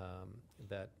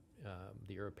that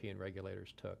the European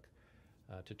regulators took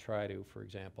to try to, for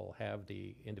example, have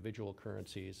the individual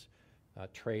currencies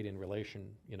trade in relation,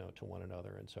 to one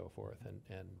another and so forth.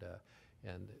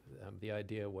 And the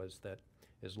idea was that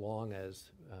as long as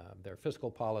their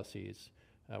fiscal policies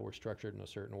were structured in a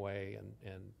certain way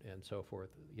and so forth,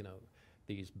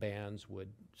 these bands would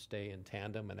stay in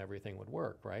tandem and everything would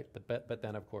work, right? But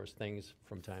then, of course, things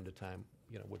from time to time,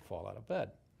 would fall out of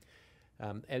bed.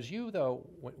 As you, though,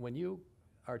 when you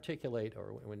articulate,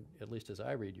 or when, at least as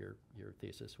I read your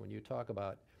thesis, when you talk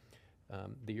about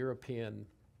the European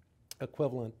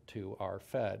equivalent to our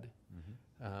Fed,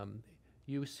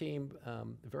 you seem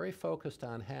very focused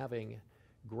on having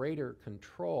greater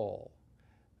control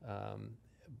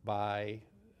by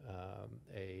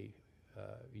a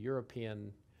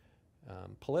European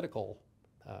political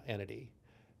entity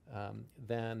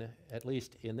than, at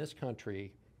least in this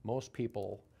country, most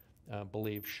people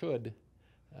believe should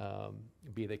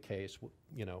be the case,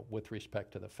 with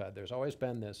respect to the Fed. There's always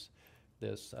been this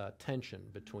tension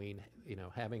between,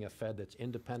 having a Fed that's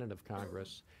independent of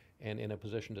Congress and in a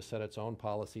position to set its own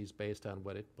policies based on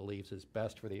what it believes is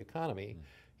best for the economy,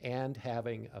 and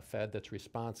having a Fed that's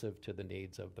responsive to the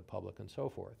needs of the public and so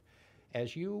forth.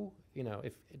 As you,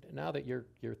 if now that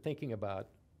you're thinking about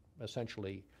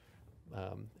essentially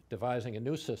devising a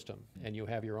new system, and you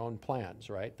have your own plans,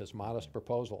 right? This modest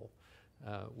proposal,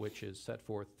 which is set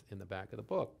forth in the back of the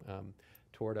book,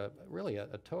 toward a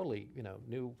totally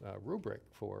new rubric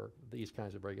for these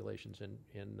kinds of regulations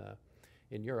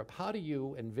in Europe. How do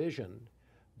you envision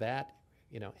that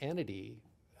entity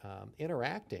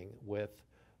interacting with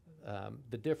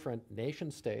the different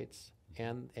nation states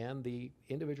and the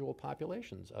individual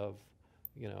populations of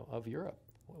Europe?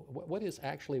 What is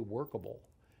actually workable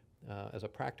as a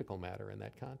practical matter in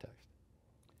that context?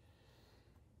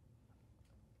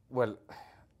 Well,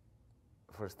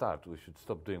 for a start, we should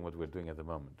stop doing what we're doing at the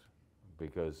moment,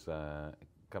 because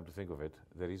come to think of it,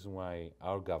 the reason why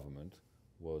our government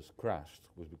was crashed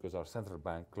was because our central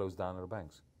bank closed down our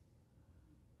banks.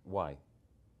 Why?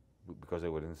 Because they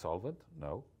were insolvent?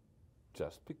 No,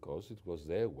 just because it was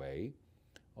their way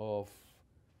of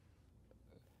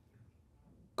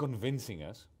convincing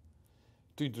us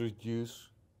to introduce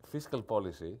fiscal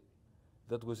policy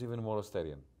that was even more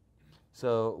austerian.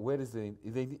 So where is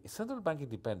the central bank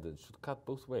independence should cut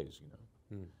both ways,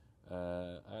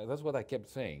 That's what I kept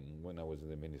saying when I was in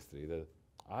the ministry, that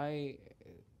I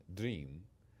dream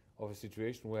of a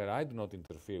situation where I do not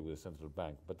interfere with the central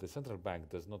bank, but the central bank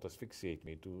does not asphyxiate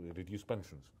me to reduce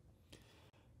pensions.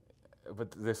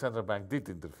 But the central bank did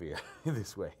interfere in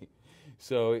this way.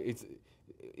 So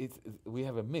we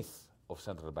have a myth of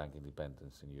central bank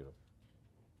independence in Europe,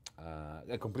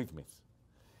 a complete myth.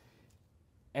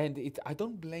 And I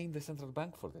don't blame the central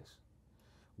bank for this.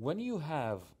 When you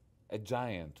have a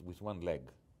giant with one leg,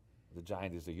 the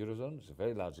giant is the Eurozone, it's a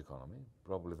very large economy,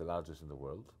 probably the largest in the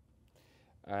world,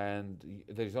 and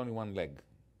there is only one leg,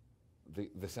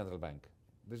 the central bank.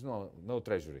 There's no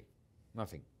treasury,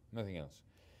 nothing else.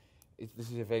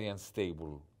 This is a very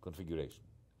unstable configuration.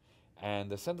 And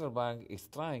the central bank is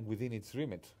trying within its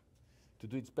remit to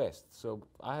do its best. So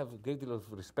I have a great deal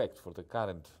of respect for the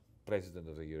current president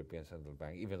of the European Central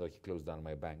Bank, even though he closed down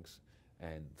my banks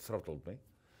and throttled me.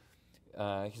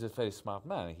 He's a very smart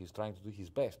man. He's trying to do his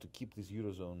best to keep this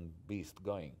Eurozone beast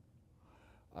going.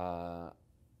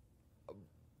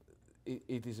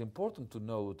 It is important to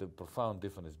know the profound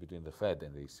difference between the Fed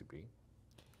and the ECB.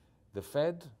 The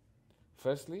Fed,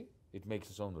 firstly, it makes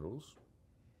its own rules.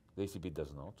 The ECB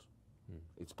does not.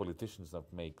 It's politicians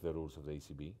that make the rules of the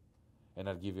ECB. And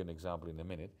I'll give you an example in a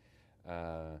minute.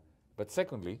 But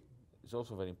secondly, it's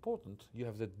also very important, you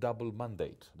have the double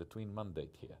mandate, the twin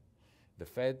mandate here. The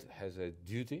Fed has a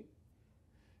duty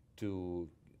to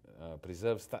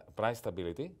preserve price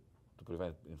stability, to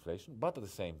prevent inflation, but at the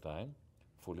same time,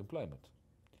 full employment.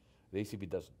 The ECB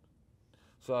doesn't.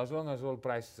 So as long as all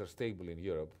prices are stable in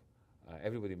Europe,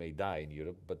 everybody may die in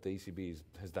Europe, but the ECB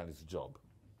has done its job.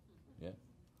 Yeah?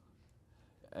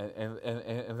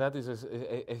 And that is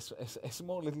a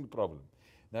small little problem.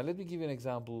 Now let me give you an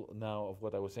example now of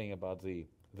what I was saying about the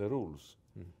rules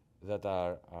that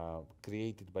are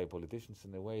created by politicians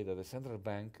in a way that the central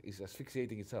bank is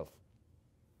asphyxiating itself.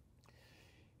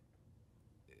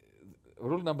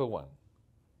 Rule number one,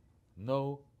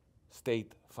 no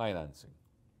state financing.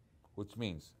 which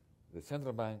means the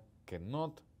central bank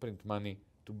cannot print money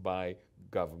to buy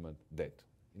government debt.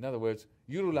 In other words,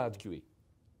 you rule out QE.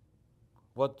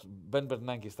 What Ben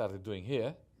Bernanke started doing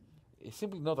here is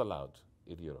simply not allowed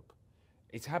in Europe.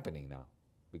 It's happening now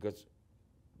because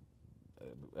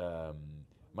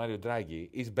Mario Draghi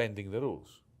is bending the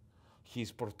rules.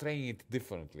 He's portraying it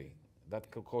differently. That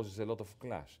causes a lot of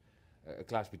clash, a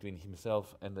clash between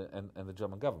himself and the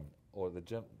German government, or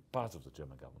the parts of the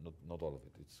German government, not all of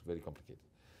it. It's very complicated.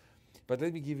 But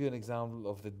let me give you an example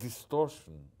of the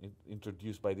distortion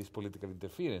introduced by this political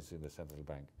interference in the central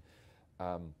bank.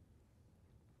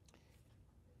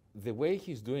 The way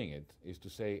he's doing it is to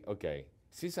say, okay,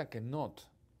 since I cannot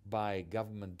buy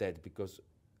government debt because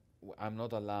I'm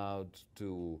not allowed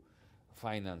to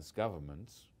finance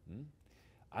governments,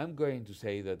 I'm going to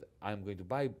say that I'm going to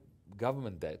buy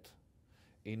government debt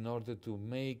in order to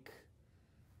make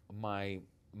my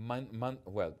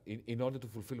in order to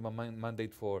fulfill my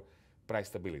mandate for price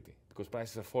stability, because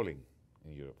prices are falling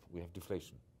in Europe. We have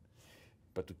deflation.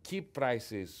 But to keep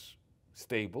prices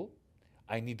stable,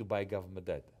 I need to buy government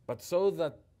debt. But so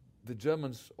that the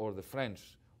Germans or the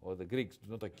French or the Greeks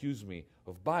do not accuse me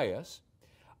of bias,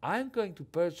 I'm going to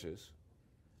purchase,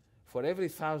 for every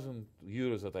 1,000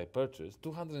 euros that I purchase,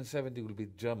 270 will be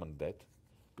German debt,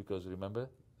 because remember,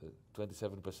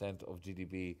 27% of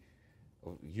GDP,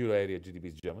 of euro area GDP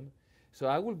is German. So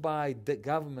I will buy the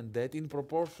government debt in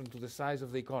proportion to the size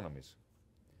of the economies.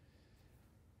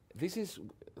 This is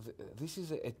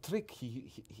a trick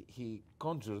he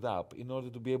conjured up in order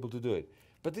to be able to do it.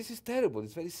 But this is terrible.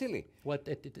 It's very silly.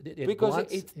 Because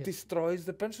it destroys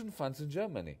the pension funds in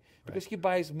Germany. Because he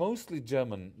buys mostly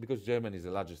German, because Germany is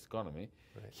the largest economy.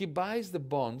 Right. He buys the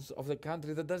bonds of the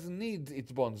country that doesn't need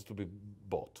its bonds to be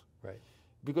bought. Right.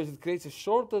 Because it creates a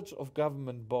shortage of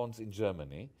government bonds in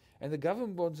Germany. And the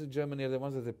government bonds in Germany are the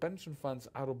ones that the pension funds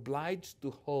are obliged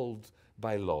to hold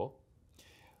by law.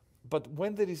 But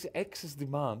when there is excess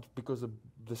demand, because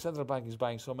the central bank is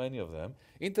buying so many of them,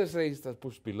 interest rates are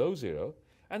pushed below zero,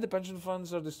 and the pension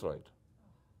funds are destroyed.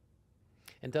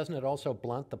 And doesn't it also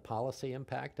blunt the policy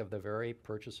impact of the very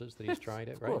purchases that he's trying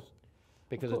to, of course.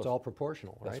 Because it's all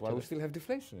proportional, right? That's why we still have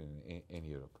deflation in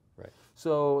Europe. Right.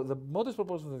 So the modest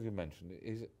proposal that you mentioned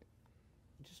is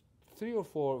just 3 or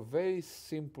 4 very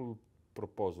simple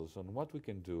proposals on what we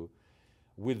can do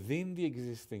within the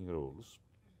existing rules.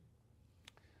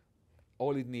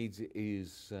 All it needs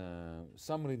is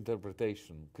some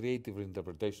reinterpretation, creative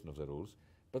reinterpretation of the rules,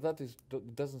 but that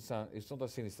doesn't sound, it's not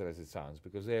as sinister as it sounds,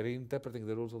 because they're reinterpreting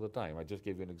the rules all the time. I just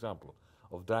gave you an example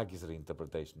of Draghi's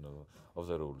reinterpretation of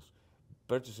the rules.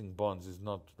 Purchasing bonds is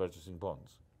not purchasing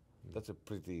bonds. That's a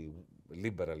pretty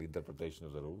liberal interpretation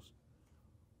of the rules,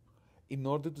 in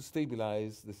order to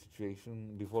stabilize the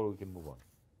situation before we can move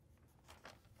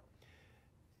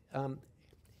on.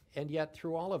 And yet,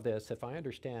 through all of this, if I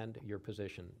understand your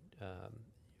position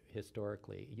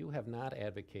historically, you have not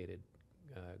advocated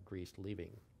Greece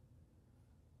leaving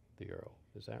the euro.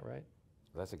 Is that right?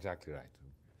 That's exactly right.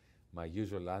 My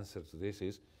usual answer to this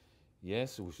is,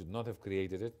 yes, we should not have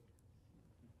created it.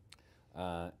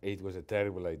 It was a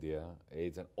terrible idea.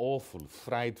 It's an awful,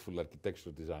 frightful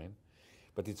architectural design.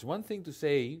 But it's one thing to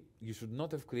say you should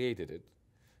not have created it.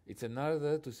 It's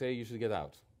another to say you should get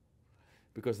out.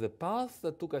 Because the path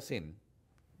that took us in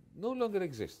no longer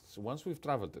exists once we've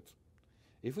traveled it.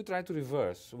 If we try to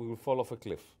reverse, we will fall off a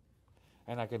cliff.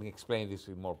 And I can explain this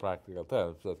in more practical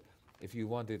terms, but if you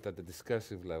want it at the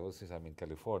discursive level, since I'm in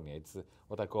California, it's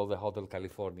what I call the Hotel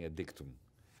California dictum.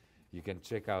 You can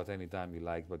check out any time you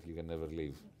like, but you can never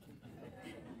leave.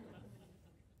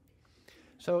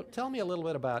 So tell me a little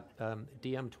bit about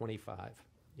DiEM25.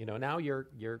 You know, now you're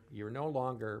no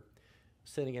longer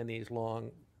sitting in these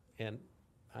long and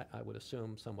I would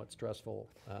assume somewhat stressful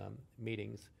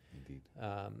meetings. Indeed.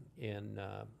 In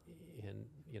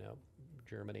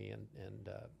Germany and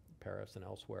Paris and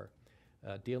elsewhere,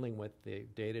 dealing with the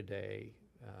day-to-day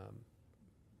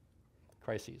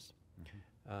crises.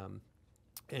 Mm-hmm.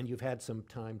 And you've had some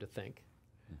time to think,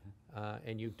 mm-hmm.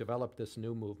 And you've developed this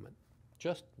new movement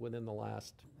just within the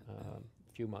last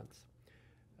few months.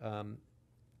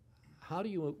 How do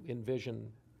you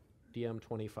envision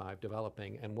DiEM25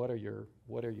 developing, and what are your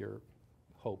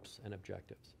hopes and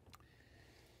objectives?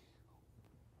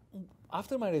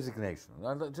 After my resignation,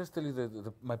 I'll just tell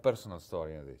you my personal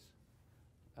story on this.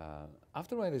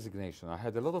 After my resignation, I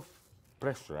had a lot of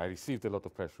pressure. I received a lot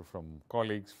of pressure from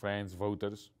colleagues, friends,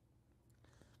 voters.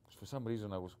 For some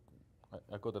reason,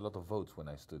 I got a lot of votes when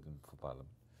I stood for parliament.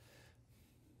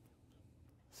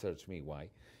 Search me why.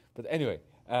 But anyway,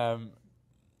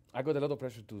 I got a lot of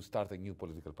pressure to start a new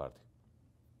political party.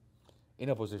 in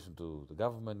opposition to the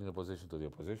government, in opposition to the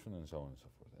opposition, and so on and so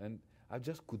forth. And I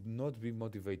just could not be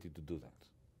motivated to do that.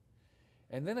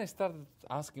 And then I started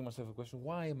asking myself a question,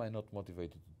 why am I not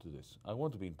motivated to do this? I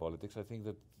want to be in politics. I think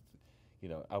that,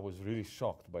 I was really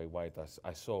shocked by what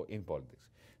I saw in politics.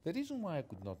 The reason why I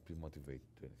could not be motivated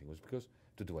to anything was because,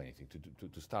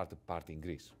 to start a party in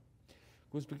Greece,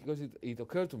 was because it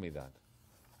occurred to me that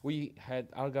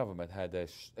our government had a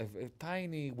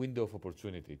tiny window of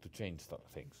opportunity to change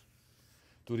things,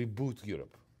 to reboot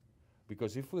Europe.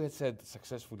 Because if we had said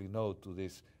successfully no to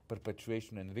this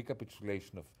perpetuation and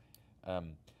recapitulation of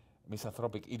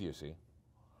misanthropic idiocy,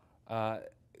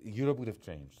 Europe would have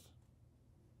changed.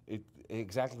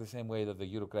 Exactly the same way that the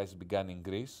Euro crisis began in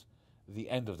Greece, the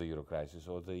end of the Euro crisis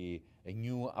or a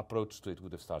new approach to it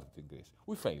would have started in Greece.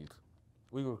 We failed.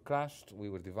 We were crushed, we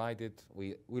were divided,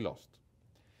 we lost.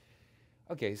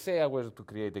 Okay, say I were to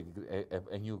create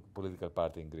a new political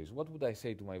party in Greece, what would I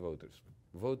say to my voters?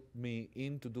 Vote me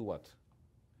in to do what?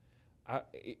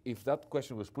 If that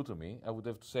question was put to me, I would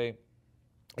have to say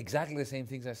exactly the same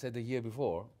things I said the year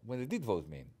before when they did vote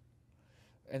me in.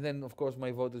 And then, of course,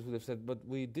 my voters would have said, but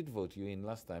we did vote you in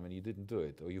last time and you didn't do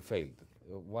it, or you failed.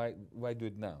 Why do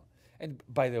it now? And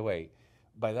by the way,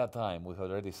 by that time, we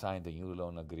had already signed a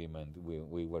Eurozone agreement.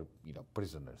 We were,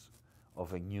 prisoners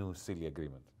of a new silly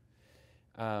agreement.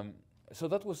 So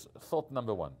that was thought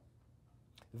number one.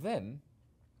 Then,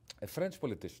 a French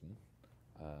politician,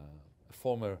 a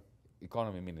former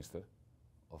economy minister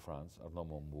of France, Arnaud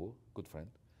Montebourg, good friend,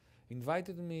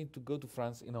 invited me to go to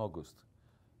France in August,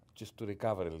 just to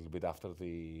recover a little bit after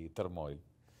the turmoil.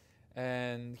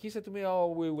 And he said to me,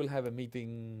 we will have a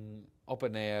meeting,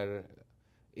 open air,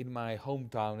 in my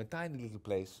hometown, a tiny little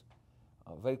place,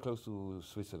 very close to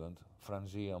Switzerland,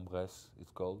 Frangy-en-Bresse,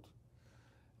 it's called.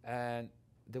 And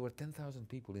there were 10,000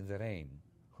 people in the rain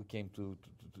who came to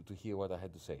hear what I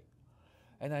had to say.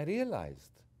 And I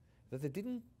realized that they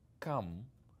didn't come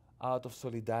out of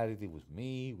solidarity with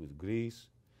me, with Greece.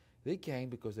 They came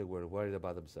because they were worried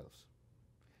about themselves.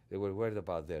 They were worried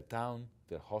about their town,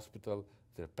 their hospital,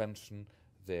 their pension,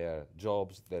 their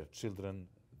jobs, their children,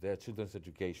 their children's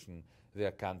education,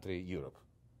 their country, Europe.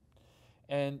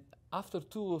 And after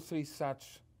 2 or 3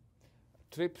 such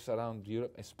trips around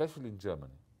Europe, especially in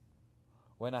Germany,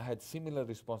 when I had similar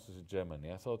responses in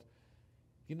Germany, I thought,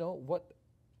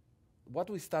 what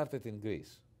we started in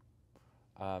Greece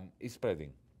is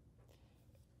spreading.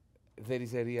 There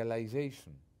is a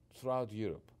realization throughout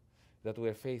Europe that we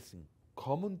are facing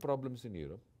common problems in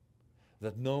Europe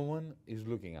that no one is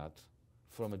looking at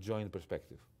from a joint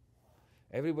perspective.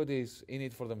 Everybody is in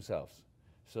it for themselves.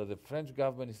 So the French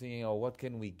government is thinking, what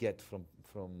can we get from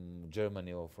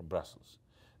Germany or from Brussels?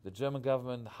 The German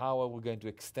government, how are we going to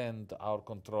extend our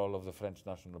control of the French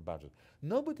national budget?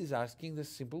 Nobody's asking the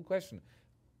simple question,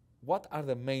 what are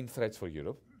the main threats for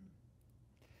Europe?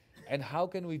 And how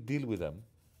can we deal with them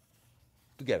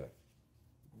together?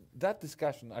 That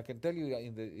discussion, I can tell you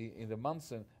in the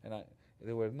months, and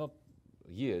there were not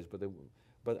years,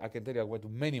 but I can tell you I went to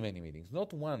many, many meetings.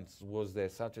 Not once was there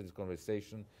such a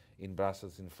conversation in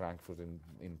Brussels, in Frankfurt,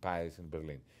 in Paris, in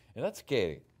Berlin. And that's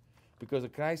scary, because the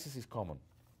crisis is common.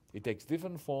 It takes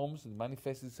different forms, it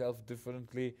manifests itself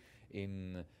differently.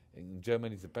 In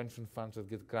Germany, it's the pension funds that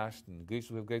get crushed. In Greece,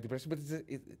 we have Great Depression, but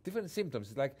it's different symptoms.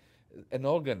 It's like an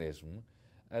organism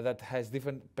that has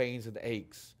different pains and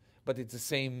aches, but it's the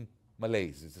same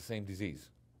malaise, it's the same disease.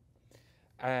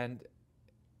 And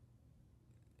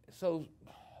so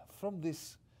from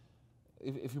this,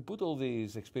 if you put all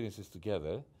these experiences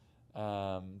together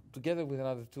with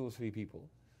another 2 or 3 people,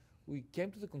 we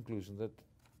came to the conclusion that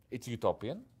it's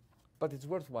utopian, but it's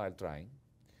worthwhile trying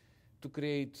to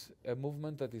create a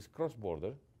movement that is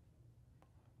cross-border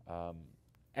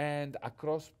and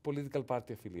across political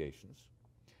party affiliations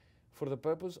for the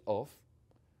purpose of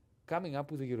coming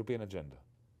up with a European agenda.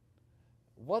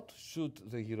 What should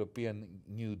the European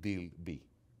New Deal be?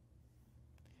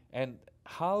 And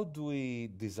how do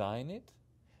we design it?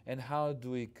 And how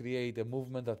do we create a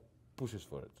movement that pushes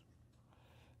for it?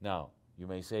 Now, you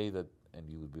may say that, and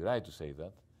you would be right to say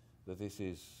that this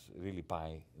is really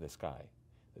pie in the sky,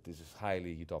 that this is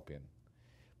highly utopian.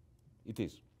 It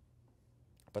is.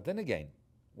 But then again,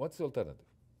 what's the alternative?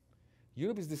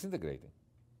 Europe is disintegrating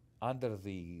under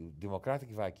the democratic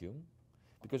vacuum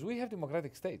because we have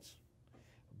democratic states,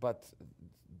 but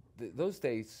those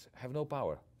states have no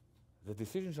power. The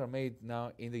decisions are made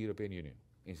now in the European Union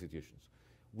institutions,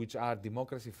 which are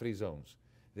democracy-free zones.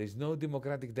 There is no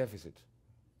democratic deficit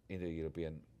in the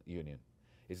European Union.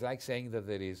 It's like saying that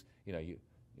there is,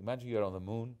 imagine you're on the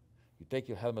moon, You take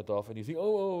your helmet off and you think,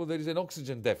 oh, there is an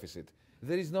oxygen deficit.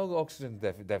 There is no oxygen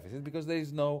deficit because there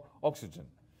is no oxygen.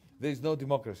 There is no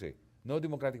democracy, no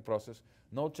democratic process,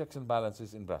 no checks and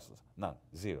balances in Brussels. None,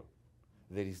 zero.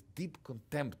 There is deep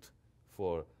contempt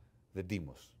for the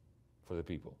demos, for the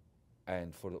people,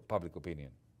 and for the public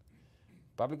opinion.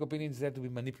 Public opinion is there to be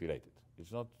manipulated.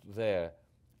 It's not there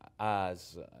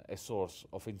as a source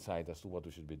of insight as to what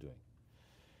we should be doing.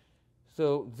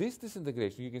 So this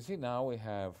disintegration, you can see now we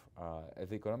have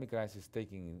the economic crisis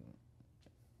taking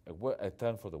a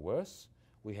turn for the worse.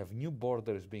 We have new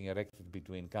borders being erected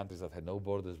between countries that had no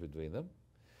borders between them.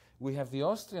 We have the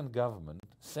Austrian government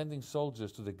sending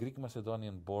soldiers to the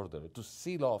Greek-Macedonian border to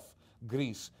seal off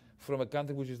Greece from a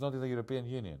country which is not in the European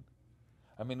Union.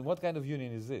 I mean, what kind of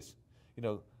union is this? You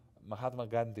know, Mahatma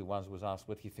Gandhi once was asked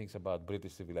what he thinks about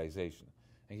British civilization,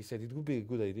 and he said it would be a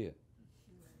good idea.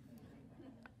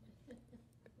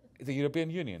 The European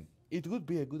Union, it would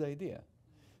be a good idea.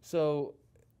 So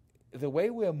the way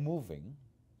we are moving,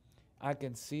 I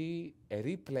can see a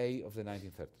replay of the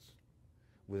 1930s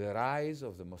with the rise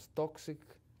of the most toxic,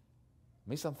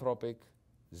 misanthropic,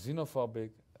 xenophobic,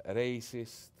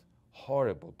 racist,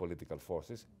 horrible political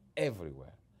forces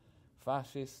everywhere.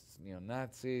 Fascists,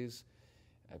 neo-Nazis,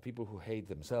 people who hate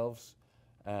themselves,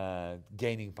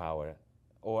 gaining power,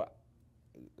 or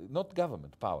not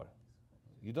government, power.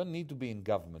 You don't need to be in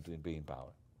government to be in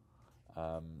power.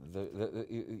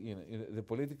 The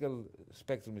political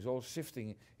spectrum is all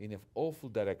shifting in an awful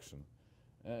direction,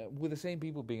 with the same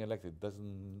people being elected.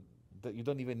 You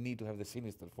don't even need to have the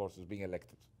sinister forces being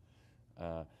elected.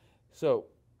 So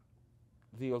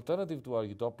the alternative to our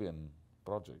utopian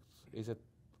projects is an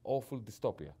awful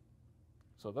dystopia.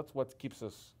 So that's what keeps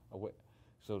us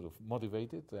sort of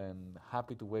motivated and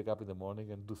happy to wake up in the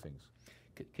morning and do things.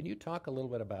 Can you talk a little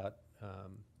bit about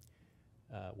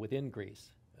within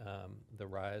Greece, the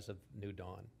rise of New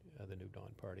Dawn, the New Dawn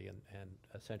Party, and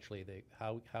essentially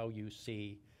how you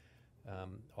see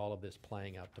all of this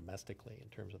playing out domestically in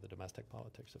terms of the domestic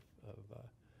politics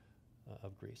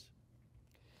of Greece?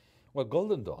 Well,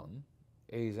 Golden Dawn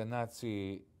is a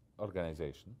Nazi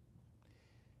organization.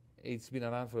 It's been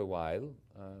around for a while.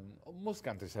 Most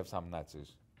countries have some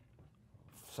Nazis,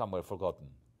 somewhere forgotten.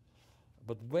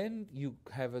 But when you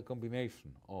have a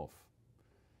combination of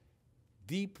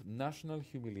deep national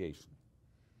humiliation,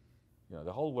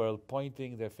 the whole world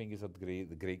pointing their fingers at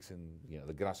the Greeks and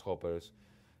the grasshoppers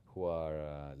who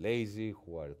are lazy,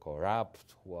 who are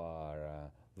corrupt, who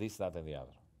are this, that, and the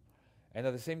other. And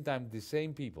at the same time, the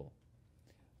same people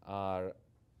are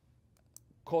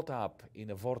caught up in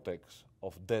a vortex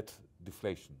of debt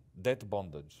deflation, debt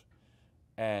bondage,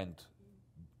 and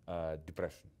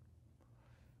depression.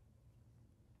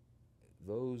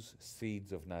 Those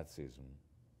seeds of Nazism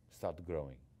start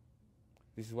growing.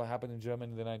 This is what happened in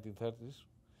Germany in the 1930s.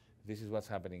 This is what's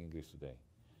happening in Greece today.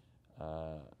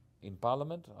 In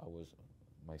Parliament,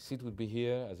 my seat would be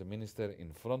here as a minister.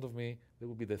 In front of me, there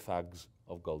would be the thugs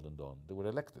of Golden Dawn. They were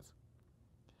elected.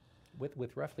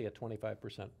 With roughly a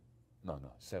 25%? No,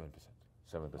 7%.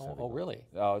 7%. Oh, really?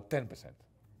 10%.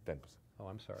 10%. Oh,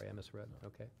 I'm sorry, I misread.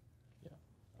 Okay.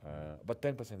 Yeah. But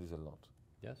 10% is a lot.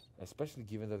 Yes. Especially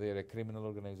given that they are a criminal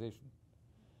organization,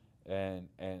 and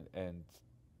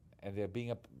they're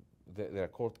being there are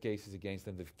court cases against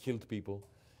them. They've killed people,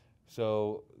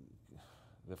 so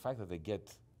the fact that they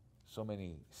get so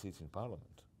many seats in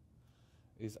parliament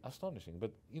is astonishing.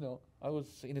 But I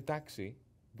was in a taxi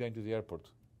going to the airport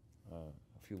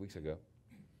a few weeks ago,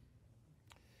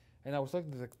 and I was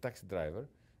talking to the taxi driver,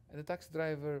 and the taxi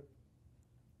driver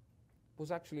was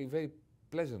actually very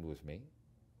pleasant with me.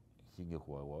 He knew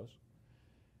who I was.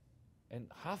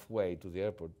 And halfway to the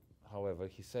airport, however,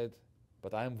 he said,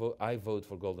 but I vote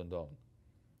for Golden Dawn.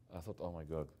 I thought, oh my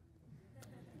God,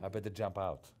 I better jump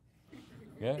out.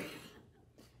 Yeah?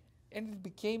 And it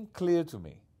became clear to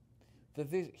me that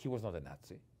he was not a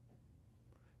Nazi,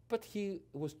 but he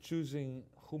was choosing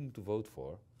whom to vote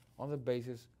for on the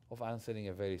basis of answering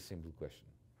a very simple question.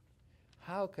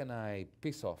 How can I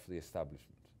piss off the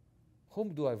establishment?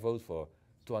 Whom do I vote for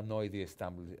to annoy the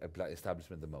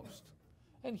establishment the most?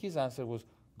 And his answer was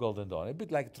Golden Dawn, a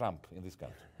bit like Trump in this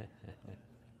country.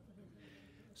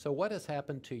 So what has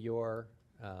happened to your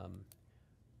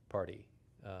party,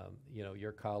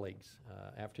 your colleagues,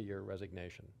 after your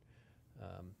resignation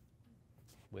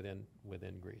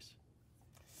within Greece?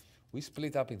 We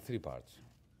split up in three parts.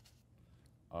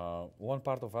 One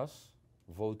part of us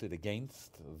voted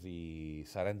against the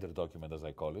surrender document, as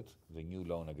I call it, the new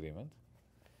loan agreement,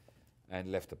 and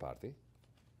left the party,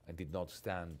 and did not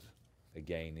stand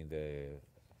again in the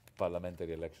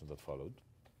parliamentary election that followed.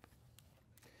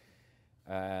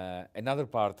 Another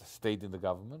part stayed in the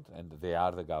government, and they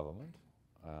are the government.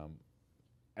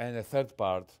 And a third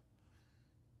part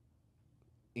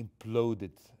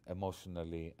imploded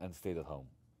emotionally and stayed at home.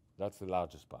 That's the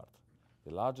largest part.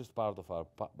 The largest part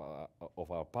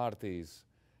of our party's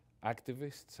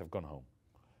activists have gone home,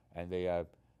 and they are.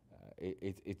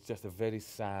 It's just a very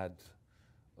sad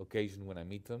occasion when I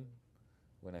meet them.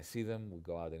 When I see them, we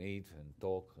go out and eat and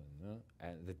talk,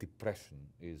 and the depression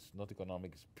is not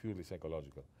economic; it's purely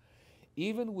psychological.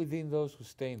 Even within those who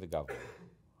stay in the government,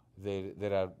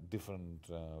 there are different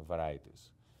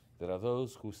varieties. There are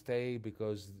those who stay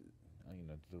because,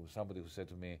 there was somebody who said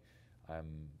to me,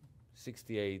 "I'm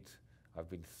 68. I've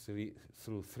been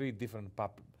through three different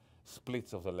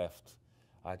splits of the left.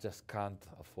 I just can't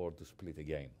afford to split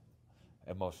again,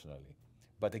 emotionally."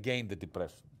 But again, the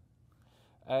depression.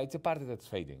 It's a party that's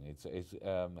fading.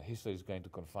 History is going to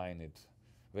confine it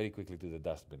very quickly to the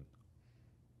dustbin.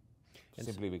 And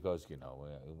simply because,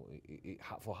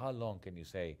 for how long can you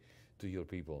say to your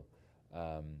people,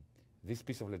 this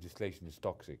piece of legislation is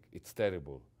toxic, it's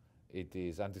terrible, it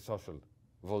is antisocial,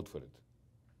 vote for it?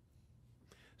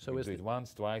 So you do it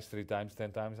once, twice, 3 times,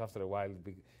 10 times. After a while,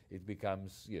 it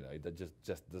becomes, it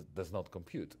just does not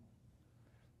compute.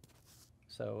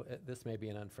 So this may be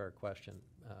an unfair question,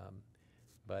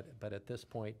 but at this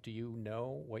point, do you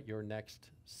know what your next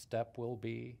step will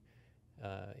be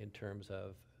in terms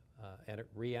of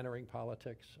re-entering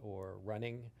politics or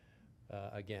running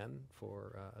again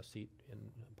for a seat in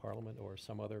Parliament or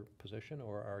some other position,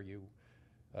 or are you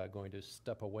going to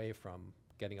step away from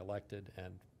getting elected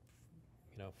and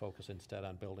focus instead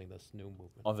on building this new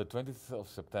movement? On the 20th of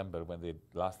September, when the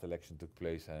last election took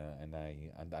place and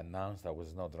I announced I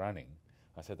was not running,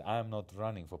 I said, I'm not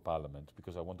running for Parliament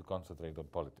because I want to concentrate on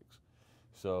politics.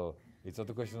 So it's not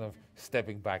a question of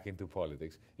stepping back into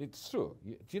politics. It's true.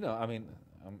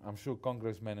 I'm sure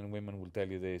congressmen and women will tell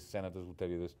you this, senators will tell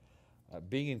you this.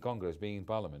 Being in Congress, being in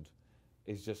Parliament,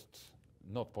 is just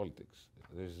not politics.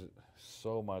 There's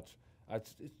so much.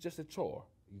 It's just a chore.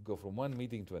 You go from one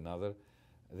meeting to another.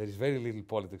 There is very little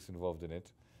politics involved in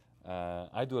it.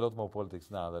 I do a lot more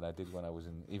politics now than I did when I was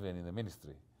even in the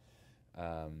ministry.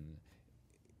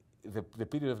 The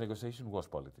period of negotiation was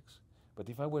politics. But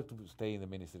if I were to stay in the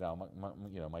ministry now,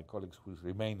 my colleagues who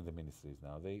remain in the ministries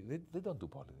now, they don't do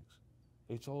politics.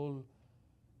 It's all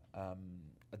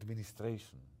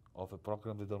administration of a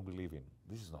program they don't believe in.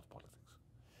 This is not politics.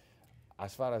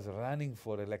 As far as running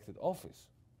for elected office,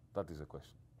 that is a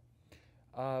question.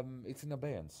 It's in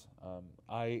abeyance.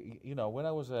 When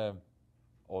I was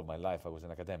all my life I was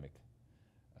an academic.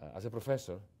 As a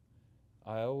professor,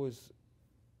 I always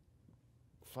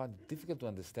found it difficult to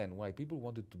understand why people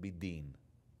wanted to be dean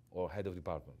or head of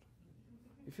department.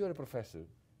 If you're a professor,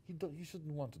 you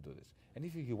shouldn't want to do this. And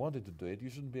if you wanted to do it, you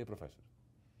shouldn't be a professor.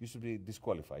 You should be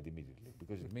disqualified immediately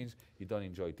because it means you don't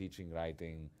enjoy teaching,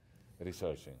 writing,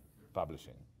 researching,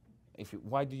 publishing.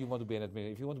 Why do you want to be an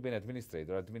administrator? If you want to be an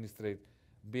administrator,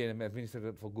 be an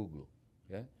administrator for Google.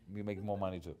 Yeah, you make more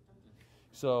money too.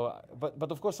 So,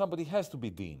 but of course somebody has to be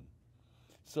dean.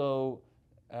 So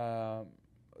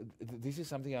this is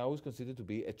something I always consider to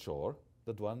be a chore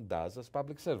that one does as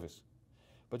public service.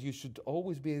 But you should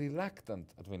always be a reluctant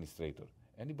administrator.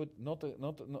 Not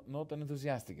an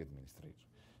enthusiastic administrator.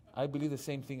 I believe the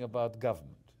same thing about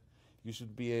government. You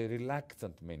should be a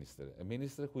reluctant minister, a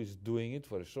minister who is doing it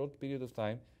for a short period of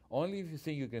time, only if you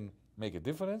think you can make a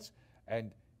difference,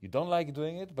 and you don't like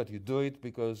doing it, but you do it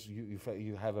because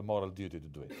you have a moral duty to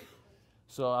do it.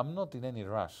 So I'm not in any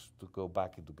rush to go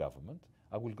back into government.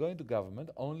 I will go into government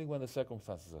only when the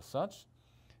circumstances are such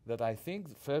that I think,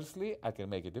 firstly, I can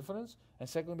make a difference, and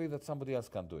secondly, that somebody else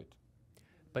can do it.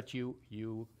 But you,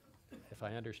 if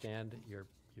I understand your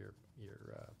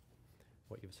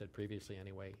what you've said previously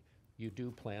anyway, you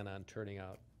do plan on turning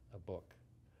out a book,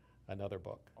 another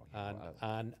book,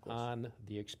 on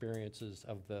the experiences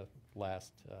of the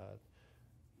last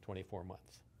 24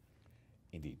 months.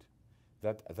 Indeed,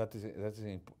 that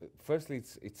is firstly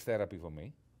it's therapy for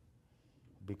me,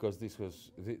 because this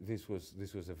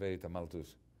was a very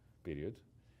tumultuous period,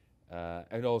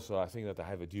 and also I think that I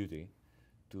have a duty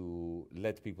to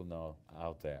let people know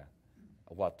out there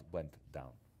what went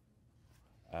down.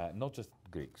 Not just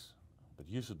Greeks, but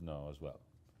you should know as well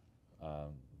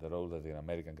the role that the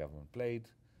American government played,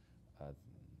 the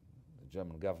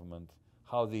German government,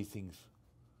 how these things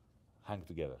hang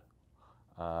together.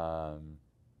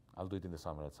 I'll do it in the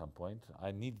summer at some point.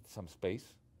 I need some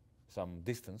space, some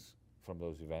distance from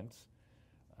those events,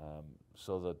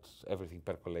 so that everything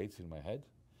percolates in my head,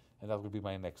 and that will be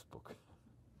my next book.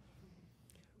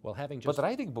 Well, having just... But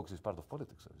writing books is part of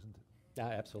politics, isn't it?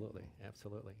 Absolutely,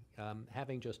 absolutely.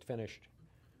 Having just finished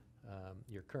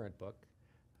your current book,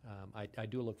 I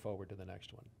do look forward to the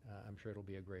next one. I'm sure it'll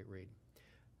be a great read.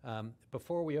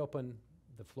 Before we open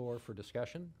the floor for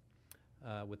discussion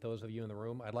with those of you in the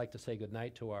room, I'd like to say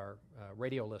goodnight to our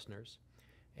radio listeners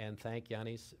and thank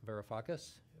Yanis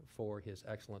Varoufakis for his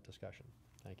excellent discussion.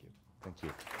 Thank you. Thank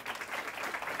you.